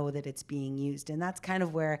perceptively know that it's being used. And that's kind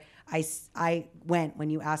of where I went when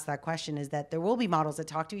you asked that question, is that there will be models that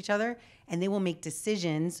talk to each other and they will make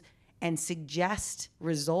decisions and suggest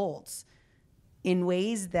results in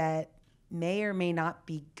ways that may or may not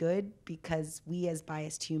be good because we as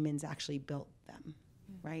biased humans actually built them,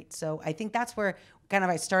 right? So I think that's where kind of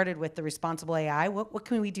I started with the responsible AI. What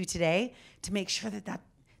can we do today to make sure that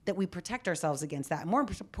we protect ourselves against that? And more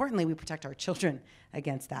importantly, we protect our children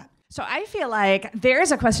against that. So I feel like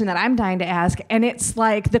there's a question that I'm dying to ask, and it's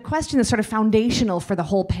like the question is sort of foundational for the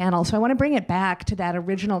whole panel. So I want to bring it back to that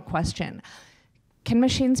original question. Can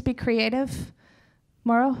machines be creative?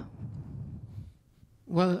 Mauro?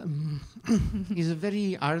 Well, it's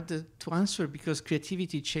very hard to answer because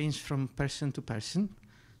creativity changes from person to person.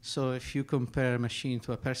 So if you compare a machine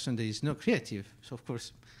to a person that is not creative, so of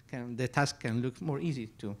course the task can look more easy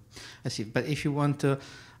to achieve. But if you want a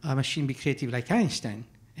machine be creative like Einstein,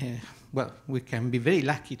 well, we can be very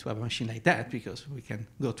lucky to have a machine like that because we can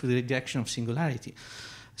go to the direction of singularity.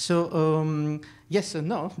 So yes and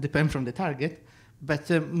no, depend from the target.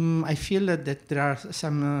 But I feel that there are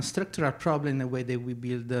some structural problems in the way that we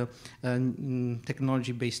build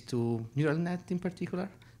technology based to neural net in particular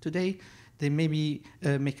today. They maybe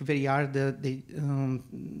make it very hard to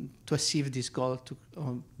achieve this goal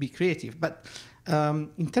to be creative. But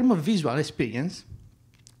in terms of visual experience,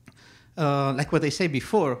 like what I said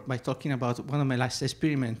before, by talking about one of my last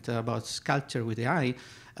experiments about sculpture with AI,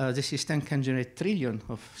 the system can generate trillions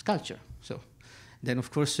of sculpture. So Then,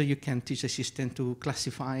 of course, you can teach the system to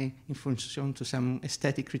classify in function to some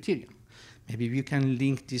aesthetic criteria. Maybe you can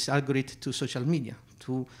link this algorithm to social media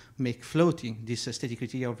to make floating this aesthetic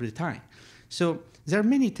criteria over the time. So there are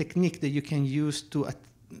many techniques that you can use to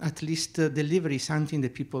at least deliver something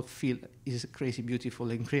that people feel is crazy,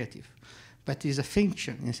 beautiful, and creative. But it's a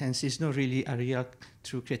function, in a sense. It's not really a real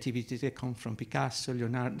true creativity that comes from Picasso,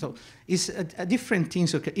 Leonardo. It's a different thing.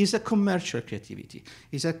 So it's a commercial creativity.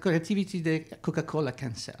 It's a creativity that Coca-Cola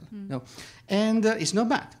can sell. No? And it's not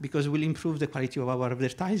bad, because it will improve the quality of our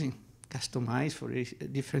advertising, customized for a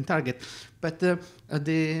different target. But the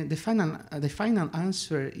final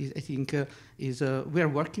answer is, I think, we are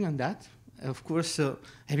working on that. Of course,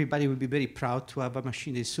 everybody will be very proud to have a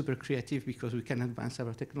machine that is super creative, because we can advance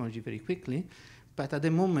our technology very quickly. But at the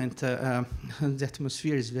moment, the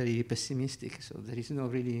atmosphere is very pessimistic, so there is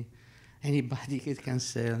not really anybody that can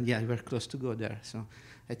say, yeah, we're close to go there. So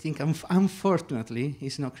I think, unfortunately,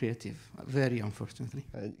 it's not creative, very unfortunately.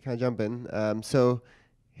 Can I jump in? So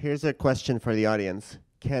here's a question for the audience.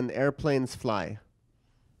 Can airplanes fly?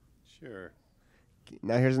 Sure.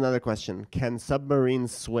 Now here's another question. Can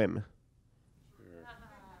submarines swim?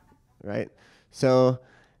 Right? So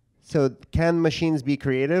can machines be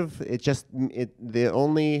creative? The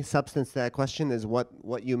only substance to that question is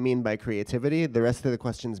what you mean by creativity. The rest of the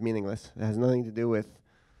question is meaningless. It has nothing to do with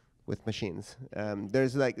machines.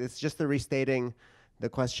 It's just the restating the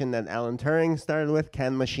question that Alan Turing started with,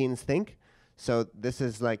 can machines think? So this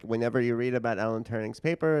is like, whenever you read about Alan Turing's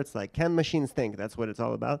paper, it's like, can machines think? That's what it's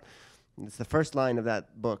all about. And it's the first line of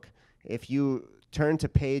that book. If you turn to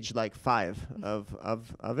page 5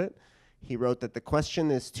 of it, he wrote that the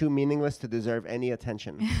question is too meaningless to deserve any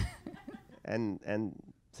attention. and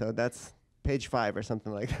so that's page 5 or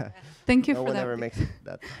something like that. Thank you no for one that. ever makes it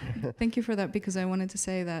that. Thank you for that, because I wanted to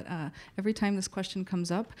say that every time this question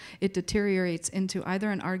comes up, it deteriorates into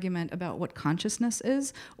either an argument about what consciousness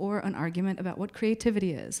is or an argument about what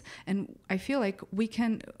creativity is. And I feel like we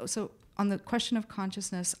can, so on the question of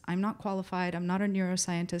consciousness, I'm not qualified, I'm not a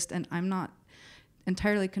neuroscientist, and I'm not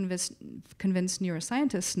entirely convinced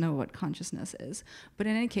neuroscientists know what consciousness is. But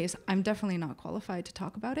in any case, I'm definitely not qualified to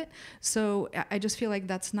talk about it. So I just feel like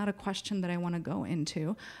that's not a question that I want to go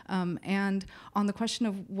into. And on the question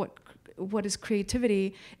of what is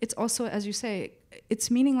creativity, it's also, as you say,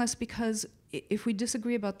 it's meaningless, because if we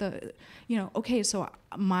disagree about okay, so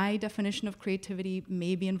my definition of creativity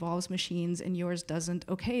maybe involves machines and yours doesn't,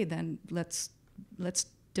 okay, then let's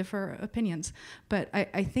differ opinions. But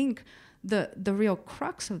I think the real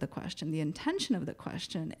crux of the question, the intention of the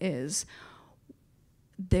question is,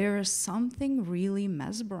 there is something really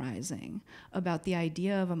mesmerizing about the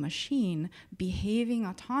idea of a machine behaving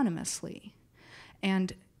autonomously,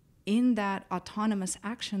 and in that autonomous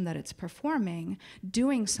action that it's performing,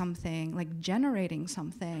 doing something, like generating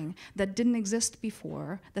something that didn't exist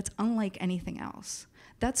before, that's unlike anything else.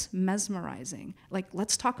 That's mesmerizing. Like,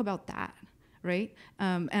 let's talk about that. Right?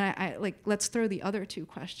 And I let's throw the other two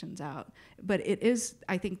questions out. But it is,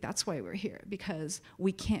 I think that's why we're here, because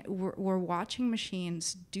we're watching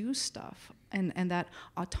machines do stuff, and that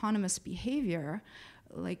autonomous behavior,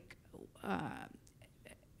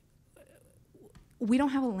 we don't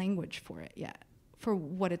have a language for it yet, for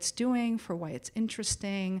what it's doing, for why it's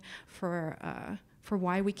interesting, for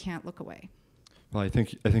why we can't look away. Well, I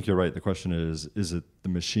think you're right. The question is it the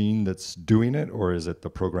machine that's doing it, or is it the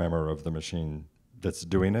programmer of the machine that's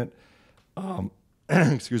doing it?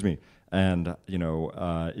 Excuse me. And,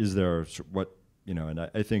 is there what, and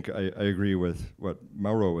I think I agree with what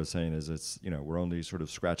Mauro was saying, is it's, we're only sort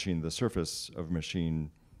of scratching the surface of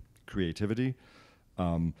machine creativity.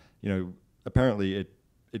 Apparently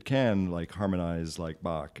it can harmonize like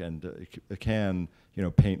Bach, and it can,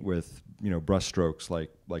 paint with, brush strokes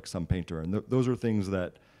like some painter. And those are things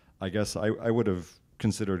that I guess I would have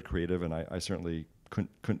considered creative, and I certainly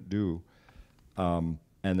couldn't do.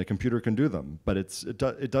 And the computer can do them, but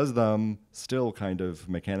it does them still kind of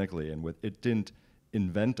mechanically, and it didn't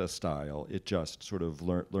invent a style, it just sort of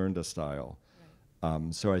learned a style.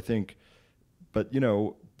 Right. So I think, but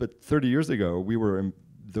 30 years ago we were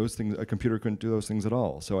those things. A computer couldn't do those things at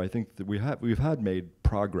all. So I think that we've had made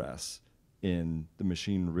progress in the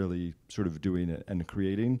machine really sort of doing it and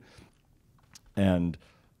creating. And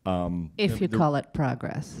if you call it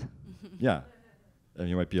progress. Yeah, and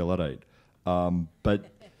you might be a Luddite. But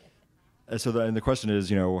so the question is,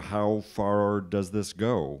 how far does this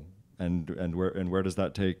go, and where does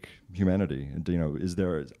that take humanity? And is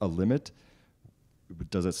there a limit?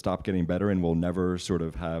 Does it stop getting better, and we'll never sort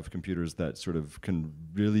of have computers that sort of can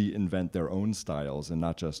really invent their own styles and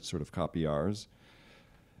not just sort of copy ours?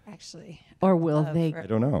 actually. Or will they? I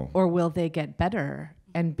don't know. Or will they get better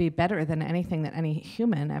and be better than anything that any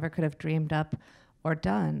human ever could have dreamed up or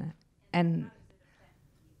done? And then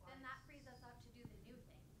that frees us up to do the new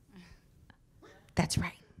things. That's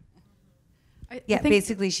right. I Yeah, think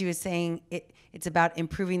basically she was saying it's about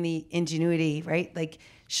improving the ingenuity, right? Like,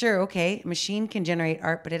 sure, okay, a machine can generate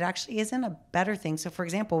art, but it actually isn't a better thing. So for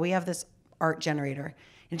example, we have this art generator.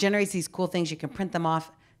 It generates these cool things. You can print them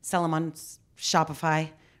off, sell them on Shopify,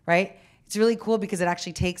 right? It's really cool because it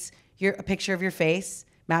actually takes a picture of your face,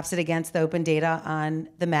 maps it against the open data on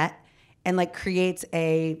the Met, and like creates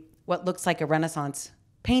what looks like a Renaissance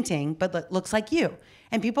painting, but looks like you.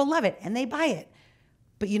 And people love it and they buy it.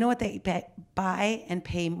 But you know what they buy and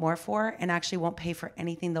pay more for and actually won't pay for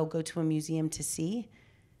anything they'll go to a museum to see?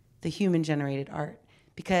 The human-generated art.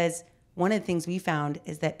 Because one of the things we found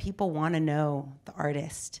is that people want to know the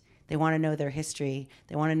artist. They want to know their history.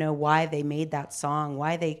 They want to know why they made that song,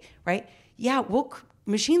 right? Yeah,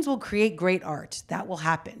 machines will create great art. That will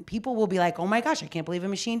happen. People will be like, oh my gosh, I can't believe a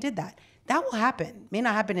machine did that. That will happen. May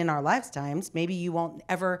not happen in our lifetimes. Maybe you won't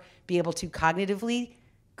ever be able to cognitively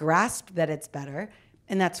grasp that it's better,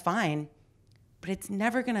 and that's fine. But it's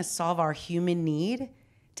never going to solve our human need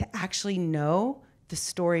to actually know the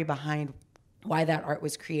story behind why that art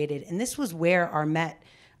was created. And this was where our Met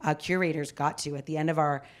curators got to at the end of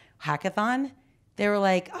our hackathon. They were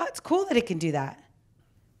like, oh, it's cool that it can do that,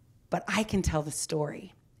 but I can tell the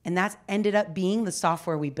story. And that ended up being the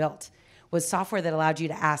software we built, was software that allowed you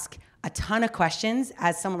to ask a ton of questions.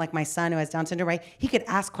 As someone like my son who has Down syndrome, right? He could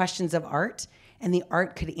ask questions of art and the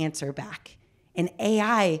art could answer back. And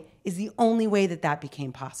AI is the only way that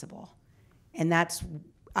became possible. And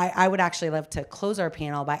I would actually love to close our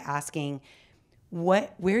panel by asking,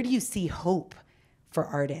 where do you see hope for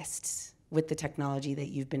artists with the technology that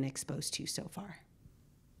you've been exposed to so far?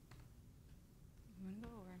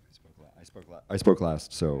 I spoke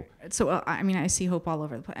last, so. I mean, I see hope all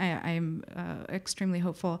over the place. I'm extremely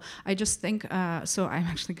hopeful. I just think, so I'm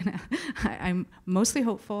actually I'm mostly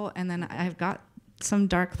hopeful, and then I've got some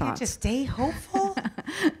dark thoughts. Just stay hopeful?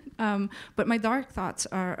 But my dark thoughts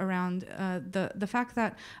are around the fact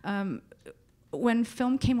that when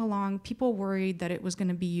film came along, people worried that it was going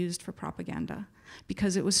to be used for propaganda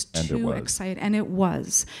because it was too exciting. And it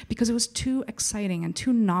was, because it was too exciting and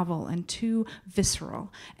too novel and too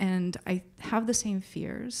visceral. And I have the same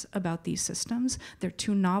fears about these systems. They're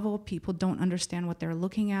too novel. People don't understand what they're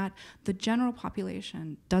looking at. The general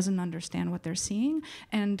population doesn't understand what they're seeing.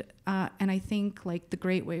 And I think like the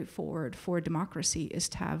great way forward for democracy is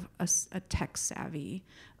to have a tech-savvy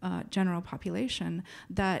general population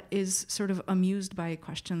that is sort of amused by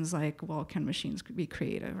questions like, well, can machines be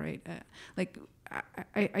creative, right?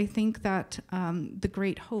 I think that the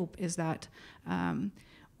great hope is that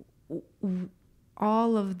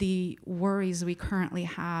all of the worries we currently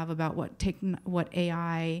have about what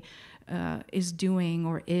AI is doing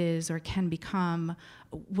or is or can become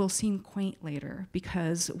will seem quaint later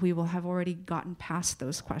because we will have already gotten past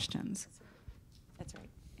those questions. That's right.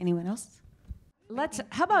 Anyone else?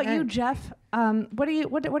 How about you, Jeff? What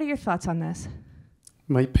are your thoughts on this?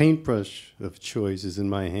 My paintbrush of choice is in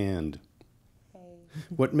my hand.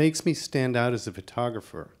 What makes me stand out as a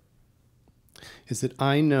photographer is that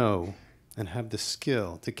I know and have the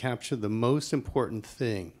skill to capture the most important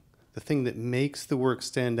thing. The thing that makes the work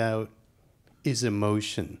stand out is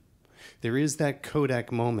emotion. There is that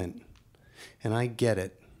Kodak moment, and I get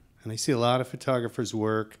it. And I see a lot of photographers'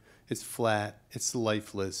 work. It's flat, it's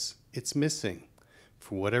lifeless, it's missing.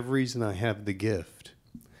 For whatever reason, I have the gift.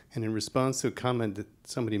 And in response to a comment that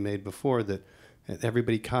somebody made before that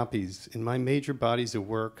everybody copies, in my major bodies of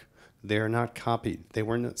work, they are not copied. They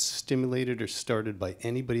were not stimulated or started by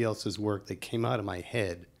anybody else's work. They came out of my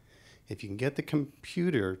head. If you can get the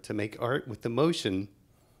computer to make art with emotion,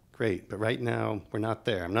 great. But right now, we're not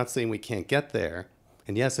there. I'm not saying we can't get there.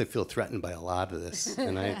 And yes, I feel threatened by a lot of this.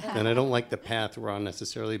 And I don't like the path we're on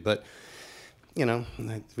necessarily. But, you know,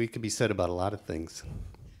 we could be said about a lot of things.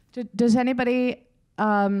 Does anybody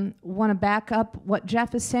want to back up what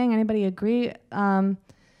Jeff is saying? Anybody agree?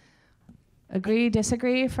 Agree,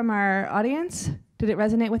 disagree from our audience? Did it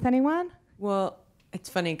resonate with anyone? Well, it's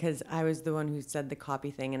funny because I was the one who said the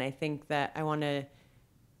copy thing, and I think that I want to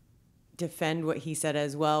defend what he said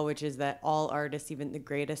as well, which is that all artists, even the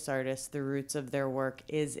greatest artists, the roots of their work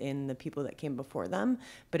is in the people that came before them,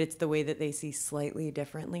 but it's the way that they see slightly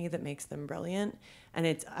differently that makes them brilliant. And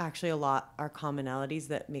it's actually our commonalities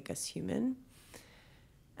that make us human.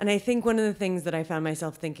 And I think one of the things that I found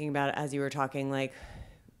myself thinking about as you were talking, like,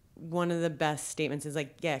 one of the best statements is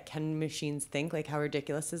like, yeah, can machines think? Like, how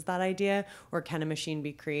ridiculous is that idea? Or can a machine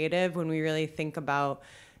be creative? When we really think about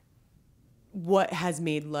what has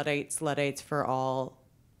made Luddites for all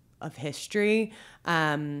of history.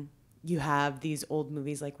 You have these old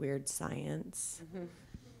movies like Weird Science,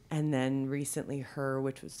 and then recently Her,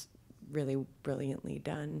 which was really brilliantly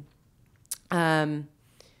done.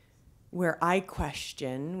 Where I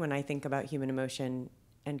question when I think about human emotion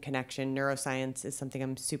and connection, neuroscience is something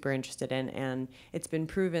I'm super interested in, and it's been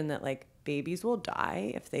proven that like babies will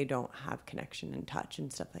die if they don't have connection and touch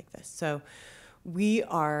and stuff like this. So we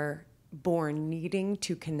are born needing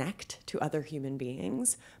to connect to other human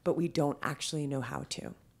beings, but we don't actually know how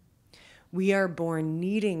to. We are born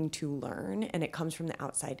needing to learn, and it comes from the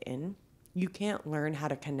outside in. You can't learn how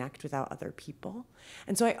to connect without other people.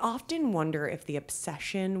 And so I often wonder if the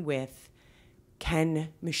obsession with can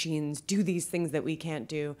machines do these things that we can't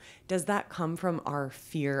do, does that come from our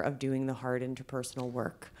fear of doing the hard interpersonal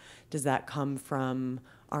work? Does that come from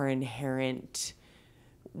our inherent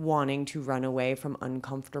wanting to run away from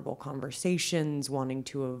uncomfortable conversations, wanting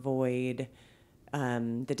to avoid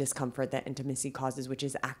the discomfort that intimacy causes, which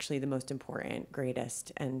is actually the most important,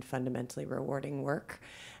 greatest, and fundamentally rewarding work?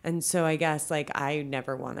 And so I guess like I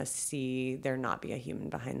never want to see there not be a human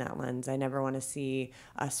behind that lens. I never want to see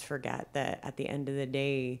us forget that at the end of the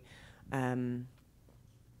day,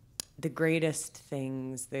 the greatest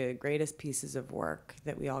things, the greatest pieces of work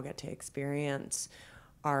that we all get to experience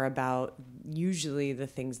are about usually the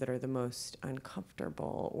things that are the most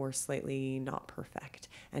uncomfortable or slightly not perfect,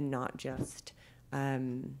 and not just a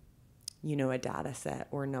data set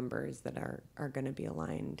or numbers that are going to be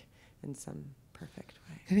aligned in some perfect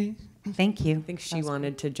way. Thank you. I think she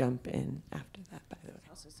wanted to jump in after that, by the way.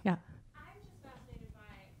 Yeah. I'm just fascinated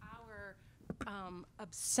by our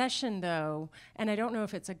obsession, though, and I don't know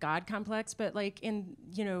if it's a God complex, but like in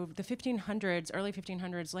the early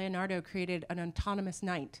 1500s, Leonardo created an autonomous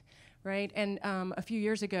knight. Right, and a few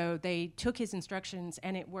years ago, they took his instructions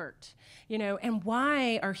and it worked, and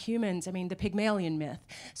why are humans, the Pygmalion myth.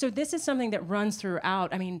 So this is something that runs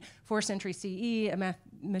throughout, 4th century CE, a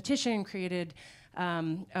mathematician created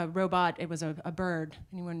a robot, it was a bird,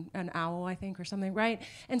 an owl, I think, or something, right?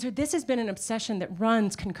 And so this has been an obsession that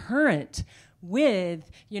runs concurrent with,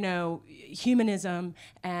 humanism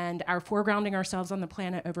and our foregrounding ourselves on the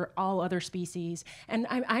planet over all other species. And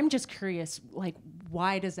I'm just curious, like,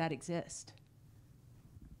 why does that exist?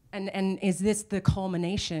 And is this the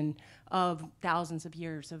culmination of thousands of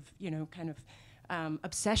years of,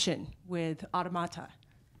 obsession with automata?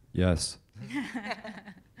 Yes.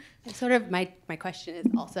 Sort of my question is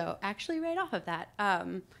also actually right off of that.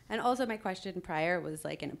 And also my question prior was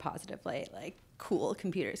like in a positive light, like cool,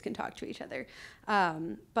 computers can talk to each other.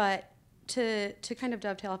 But to kind of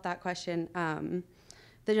dovetail off that question,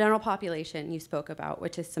 the general population you spoke about,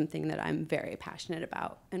 which is something that I'm very passionate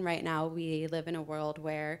about. And right now we live in a world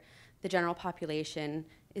where the general population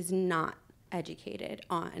is not educated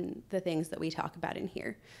on the things that we talk about in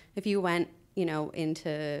here. If you went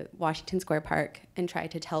into Washington Square Park and try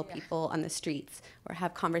to tell people on the streets or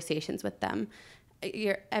have conversations with them,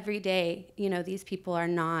 every day, these people are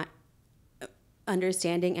not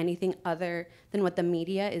understanding anything other than what the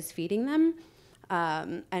media is feeding them,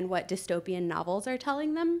 and what dystopian novels are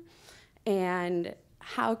telling them. And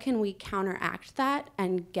how can we counteract that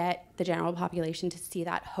and get the general population to see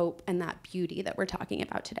that hope and that beauty that we're talking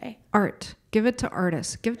about today? Art. Give it to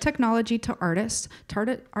artists. Give technology to artists.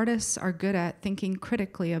 Artists are good at thinking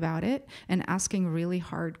critically about it and asking really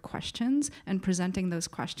hard questions and presenting those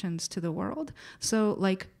questions to the world. So,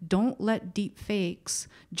 don't let deep fakes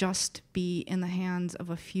just be in the hands of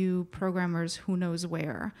a few programmers who knows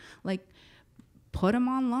where. Put them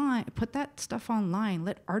online, put that stuff online.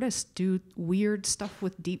 Let artists do weird stuff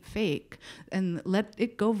with deep fake and let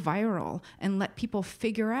it go viral and let people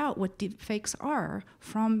figure out what deep fakes are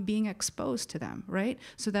from being exposed to them, right?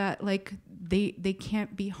 So that they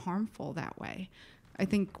can't be harmful that way. I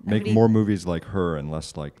think make more movies like Her and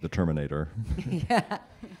less like The Terminator. Yeah.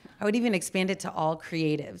 I would even expand it to all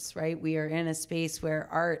creatives, right? We are in a space where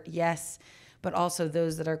art, yes, but also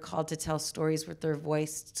those that are called to tell stories with their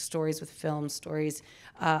voice, stories with film, stories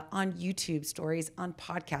on YouTube, stories on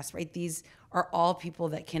podcasts, right? These are all people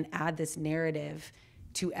that can add this narrative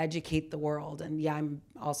to educate the world. And yeah, I'm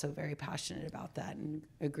also very passionate about that and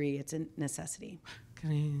agree it's a necessity.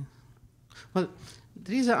 Well,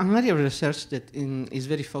 there is an area of research that is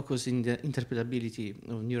very focused in the interpretability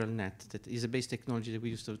of neural net. That is a base technology that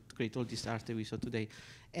we use to create all this art that we saw today.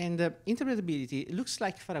 And interpretability looks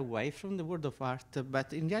like far away from the world of art,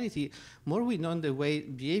 but in reality, more we know the way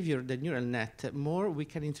behavior the neural net, more we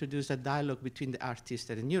can introduce a dialogue between the artist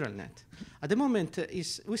and the neural net. At the moment,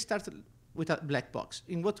 we start with a black box.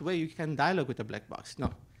 In what way you can dialogue with a black box? No.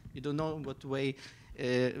 You don't know in what way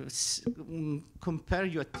compare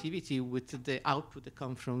your activity with the output that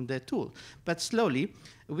comes from the tool. But slowly,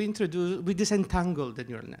 we disentangle the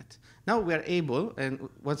neural net. Now we are able, and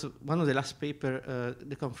one of the last paper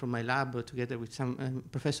that come from my lab together with some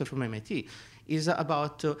professor from MIT, is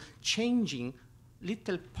about changing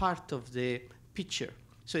little part of the picture.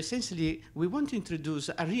 So essentially, we want to introduce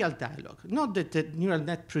a real dialogue, not that the neural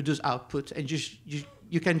net produce output and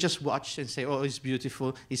you can just watch and say, oh, it's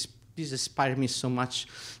beautiful, this inspires me so much.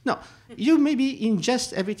 No, you maybe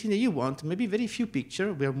ingest everything that you want, maybe very few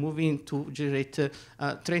picture. We are moving to generate a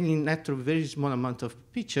training network, very small amount of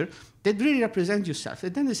picture that really represent yourself.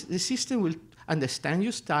 And then the system will understand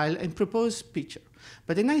your style and propose picture.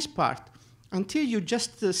 But the nice part, until you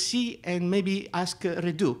just see and maybe ask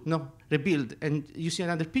rebuild, and you see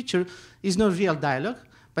another picture, is no real dialogue.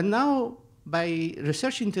 But now, by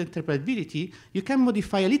researching the interpretability, you can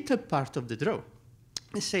modify a little part of the draw.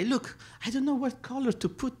 And say, look, I don't know what color to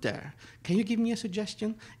put there. Can you give me a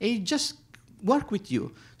suggestion? And it just work with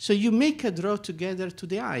you. So you make a draw together to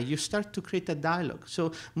the eye. You start to create a dialogue.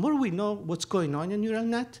 So more we know what's going on in a neural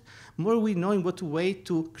net, more we know in what way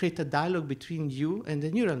to create a dialogue between you and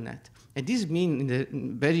the neural net. And this means in the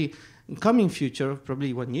very coming future,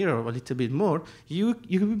 probably 1 year or a little bit more, you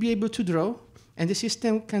will be able to draw, and the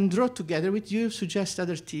system can draw together with you, suggest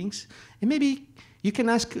other things. And maybe you can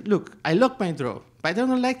ask, look, I like my draw, but I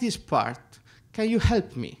don't like this part. Can you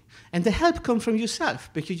help me? And the help comes from yourself,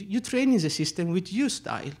 because you train in the system with your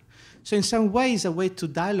style. So in some ways, a way to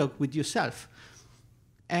dialogue with yourself.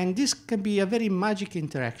 And this can be a very magic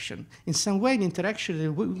interaction. In some way, an interaction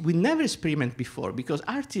that we never experiment before, because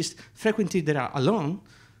artists frequently they are alone,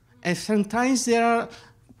 and sometimes they are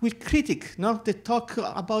with critics, they talk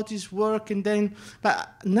about his work,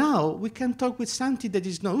 but now we can talk with something that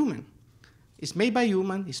is not human. It's made by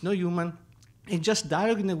human, it's not human, and just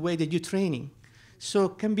dialogue in a way that you're training. So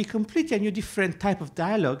it can be completely a new different type of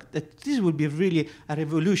dialogue, that this would be really a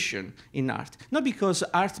revolution in art. Not because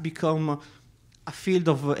art become a field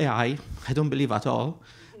of AI, I don't believe at all,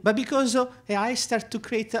 but because AI starts to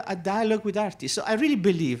create a dialogue with artists. So I really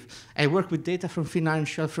believe, I work with data from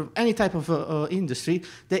financial, from any type of industry,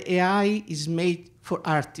 that AI is made for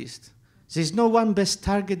artists. There's no one best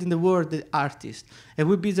target in the world than artists. It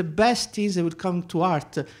would be the best things that would come to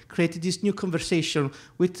art, create this new conversation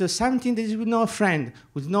with something that is with no friend,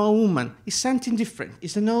 with no woman. It's something different.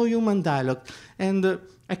 It's a no human dialogue. And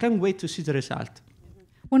I can't wait to see the result.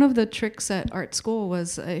 One of the tricks at art school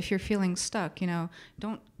was if you're feeling stuck,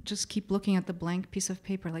 don't just keep looking at the blank piece of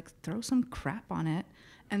paper, like throw some crap on it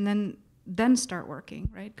and then start working,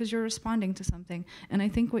 right? Because you're responding to something. And I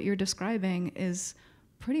think what you're describing is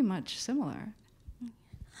pretty much similar.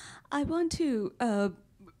 I want to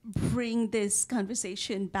bring this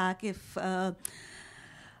conversation back, if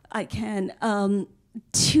I can,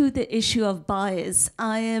 to the issue of bias.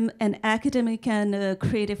 I am an academic and a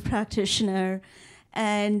creative practitioner,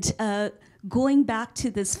 and going back to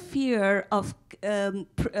this fear of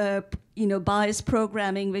bias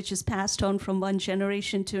programming, which is passed on from one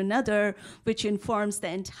generation to another, which informs the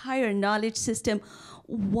entire knowledge system.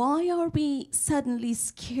 Why are we suddenly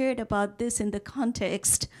scared about this in the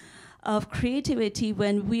context of creativity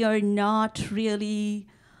when we are not really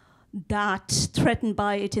that threatened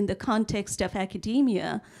by it in the context of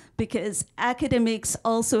academia? Because academics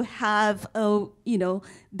also have,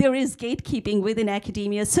 there is gatekeeping within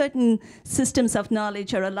academia. Certain systems of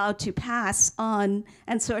knowledge are allowed to pass on,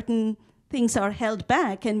 and certain things are held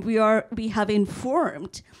back, and we have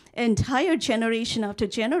informed entire generation after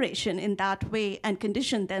generation in that way and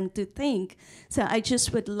conditioned them to think. So I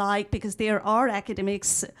just would like, because there are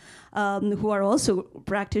academics who are also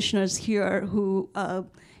practitioners here who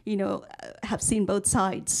have seen both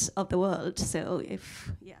sides of the world. So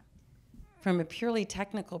From a purely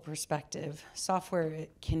technical perspective, software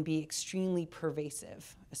can be extremely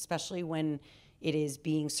pervasive, especially when it is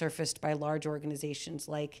being surfaced by large organizations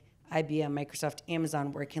like IBM, Microsoft,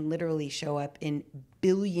 Amazon, where it can literally show up in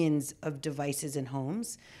billions of devices in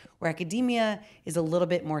homes, where academia is a little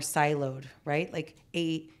bit more siloed, right? Like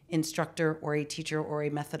a instructor or a teacher or a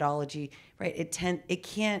methodology, right? It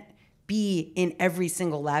can't be in every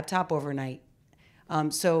single laptop overnight.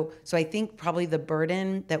 So I think probably the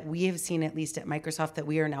burden that we have seen, at least at Microsoft, that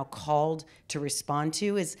we are now called to respond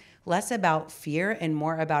to is less about fear and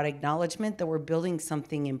more about acknowledgement that we're building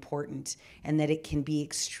something important, and that it can be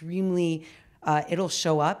extremely, it'll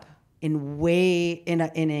show up in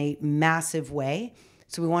a massive way.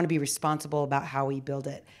 So we want to be responsible about how we build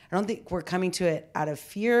it. I don't think we're coming to it out of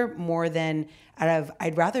fear more than out of,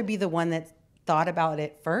 I'd rather be the one that thought about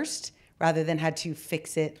it first rather than had to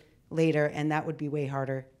fix it later, and that would be way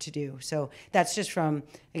harder to do. So that's just from,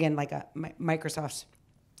 again, like Microsoft's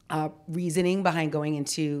reasoning behind going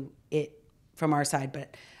into it from our side.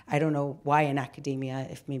 But I don't know why in academia,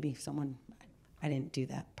 if maybe someone, I didn't do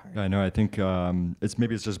that part. I know. I think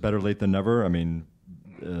it's just better late than never. I mean,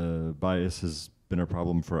 bias has been a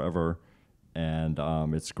problem forever. And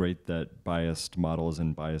it's great that biased models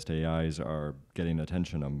and biased AIs are getting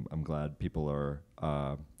attention. I'm glad people are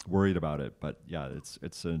worried about it. But yeah,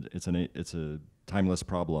 it's a timeless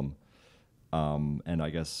problem. And I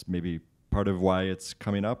guess maybe part of why it's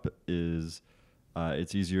coming up is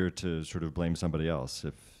it's easier to sort of blame somebody else.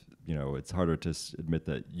 If it's harder to admit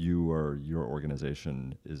that you or your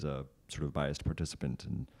organization is a sort of biased participant.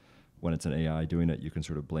 And when it's an AI doing it, you can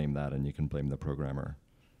sort of blame that, and you can blame the programmer.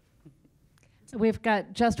 So we've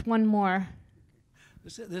got just one more.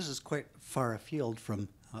 This is quite far afield from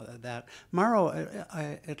that. Mauro,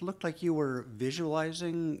 it looked like you were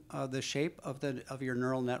visualizing the shape of your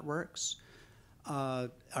neural networks. Are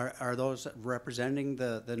those representing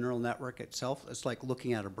the neural network itself? It's like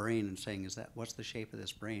looking at a brain and saying, what's the shape of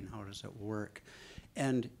this brain? How does it work?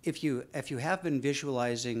 And if you have been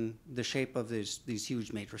visualizing the shape of these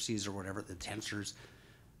huge matrices or whatever, the tensors,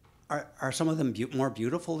 are some of them more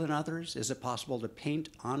beautiful than others? Is it possible to paint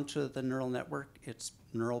onto the neural network its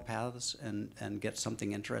neural paths and get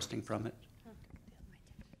something interesting from it?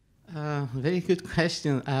 Very good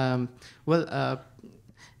question.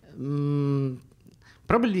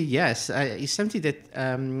 Probably yes. It's something that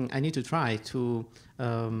I need to try to.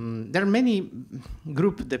 There are many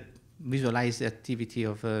groups that visualize the activity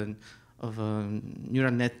of a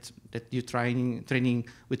neural net that you're training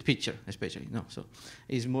with picture, especially. So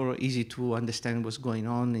it's more easy to understand what's going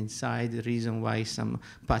on inside, the reason why some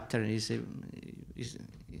pattern is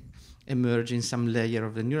emerging, some layer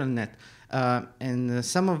of the neural net. And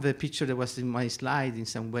some of the picture that was in my slide in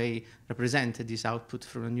some way represented this output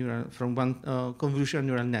from one convolutional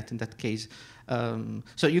neural net in that case.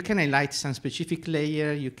 So you can highlight some specific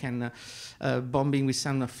layer, you can bombing with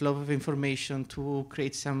some flow of information to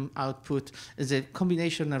create some output. The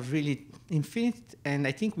combination of really infinite, and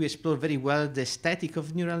I think we explored very well the aesthetic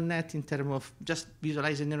of neural net in terms of just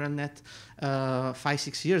visualizing neural net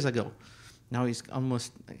 5-6 years ago. Now it's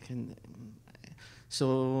almost,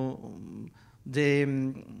 so the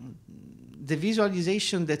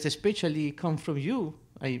visualization that especially come from you,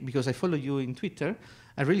 because I follow you in Twitter,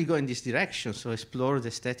 I really go in this direction. So explore the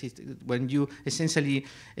aesthetic when you essentially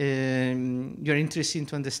you're interested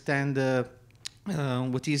to understand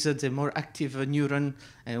what is the more active neuron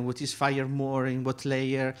and what is fire more in what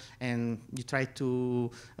layer, and you try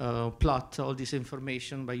to plot all this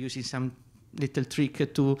information by using some little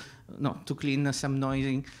trick to clean some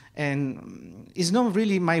noising. And it's not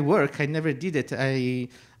really my work. I never did it.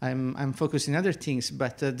 I'm focused on other things.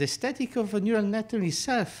 But the aesthetic of a neural network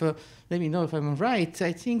itself, let me know if I'm right.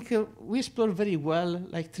 I think we explored very well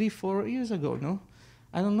like 3-4 years ago, no?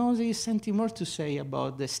 I don't know if there is something more to say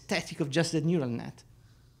about the aesthetic of just the neural net.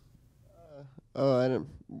 I don't.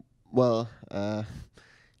 Well,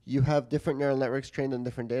 you have different neural networks trained on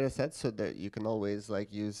different data sets, so that you can always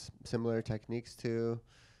like use similar techniques to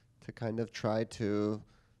kind of try to,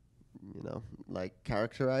 like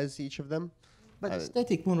characterize each of them. But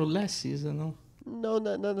aesthetic more or less is, No,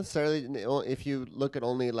 not necessarily. If you look at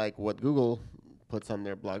only like what Google puts on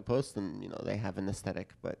their blog posts, then they have an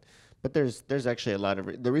aesthetic. But there's actually a lot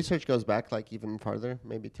of the research goes back like even farther,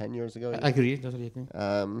 maybe 10 years ago. I agree, totally agree.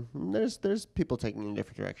 There's people taking in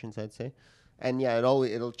different directions, I'd say. And yeah,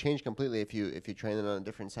 it'll change completely if you train it on a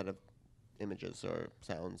different set of images or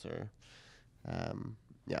sounds or,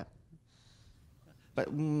 yeah. But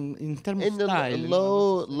in terms of style, the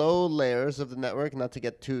low layers of the network, not to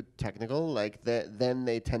get too technical, like then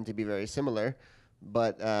they tend to be very similar,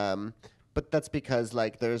 but that's because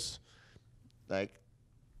like there's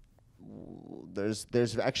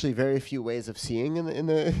actually very few ways of seeing in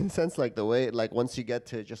a sense, like the way, like once you get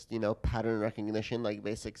to just pattern recognition, like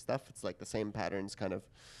basic stuff, it's like the same patterns kind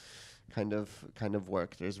of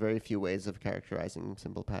work. There's very few ways of characterizing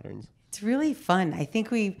simple patterns. It's really fun.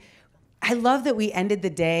 I love that we ended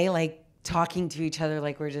the day like talking to each other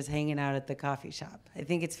like we're just hanging out at the coffee shop. I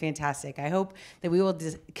think it's fantastic. I hope that we will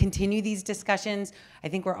continue these discussions. I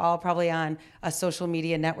think we're all probably on a social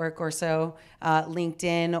media network or so,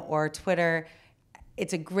 LinkedIn or Twitter.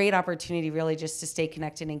 It's a great opportunity really just to stay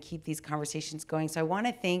connected and keep these conversations going. So I want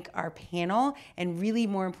to thank our panel, and really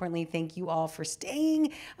more importantly, thank you all for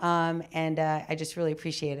staying. And I just really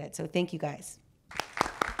appreciate it. So thank you guys.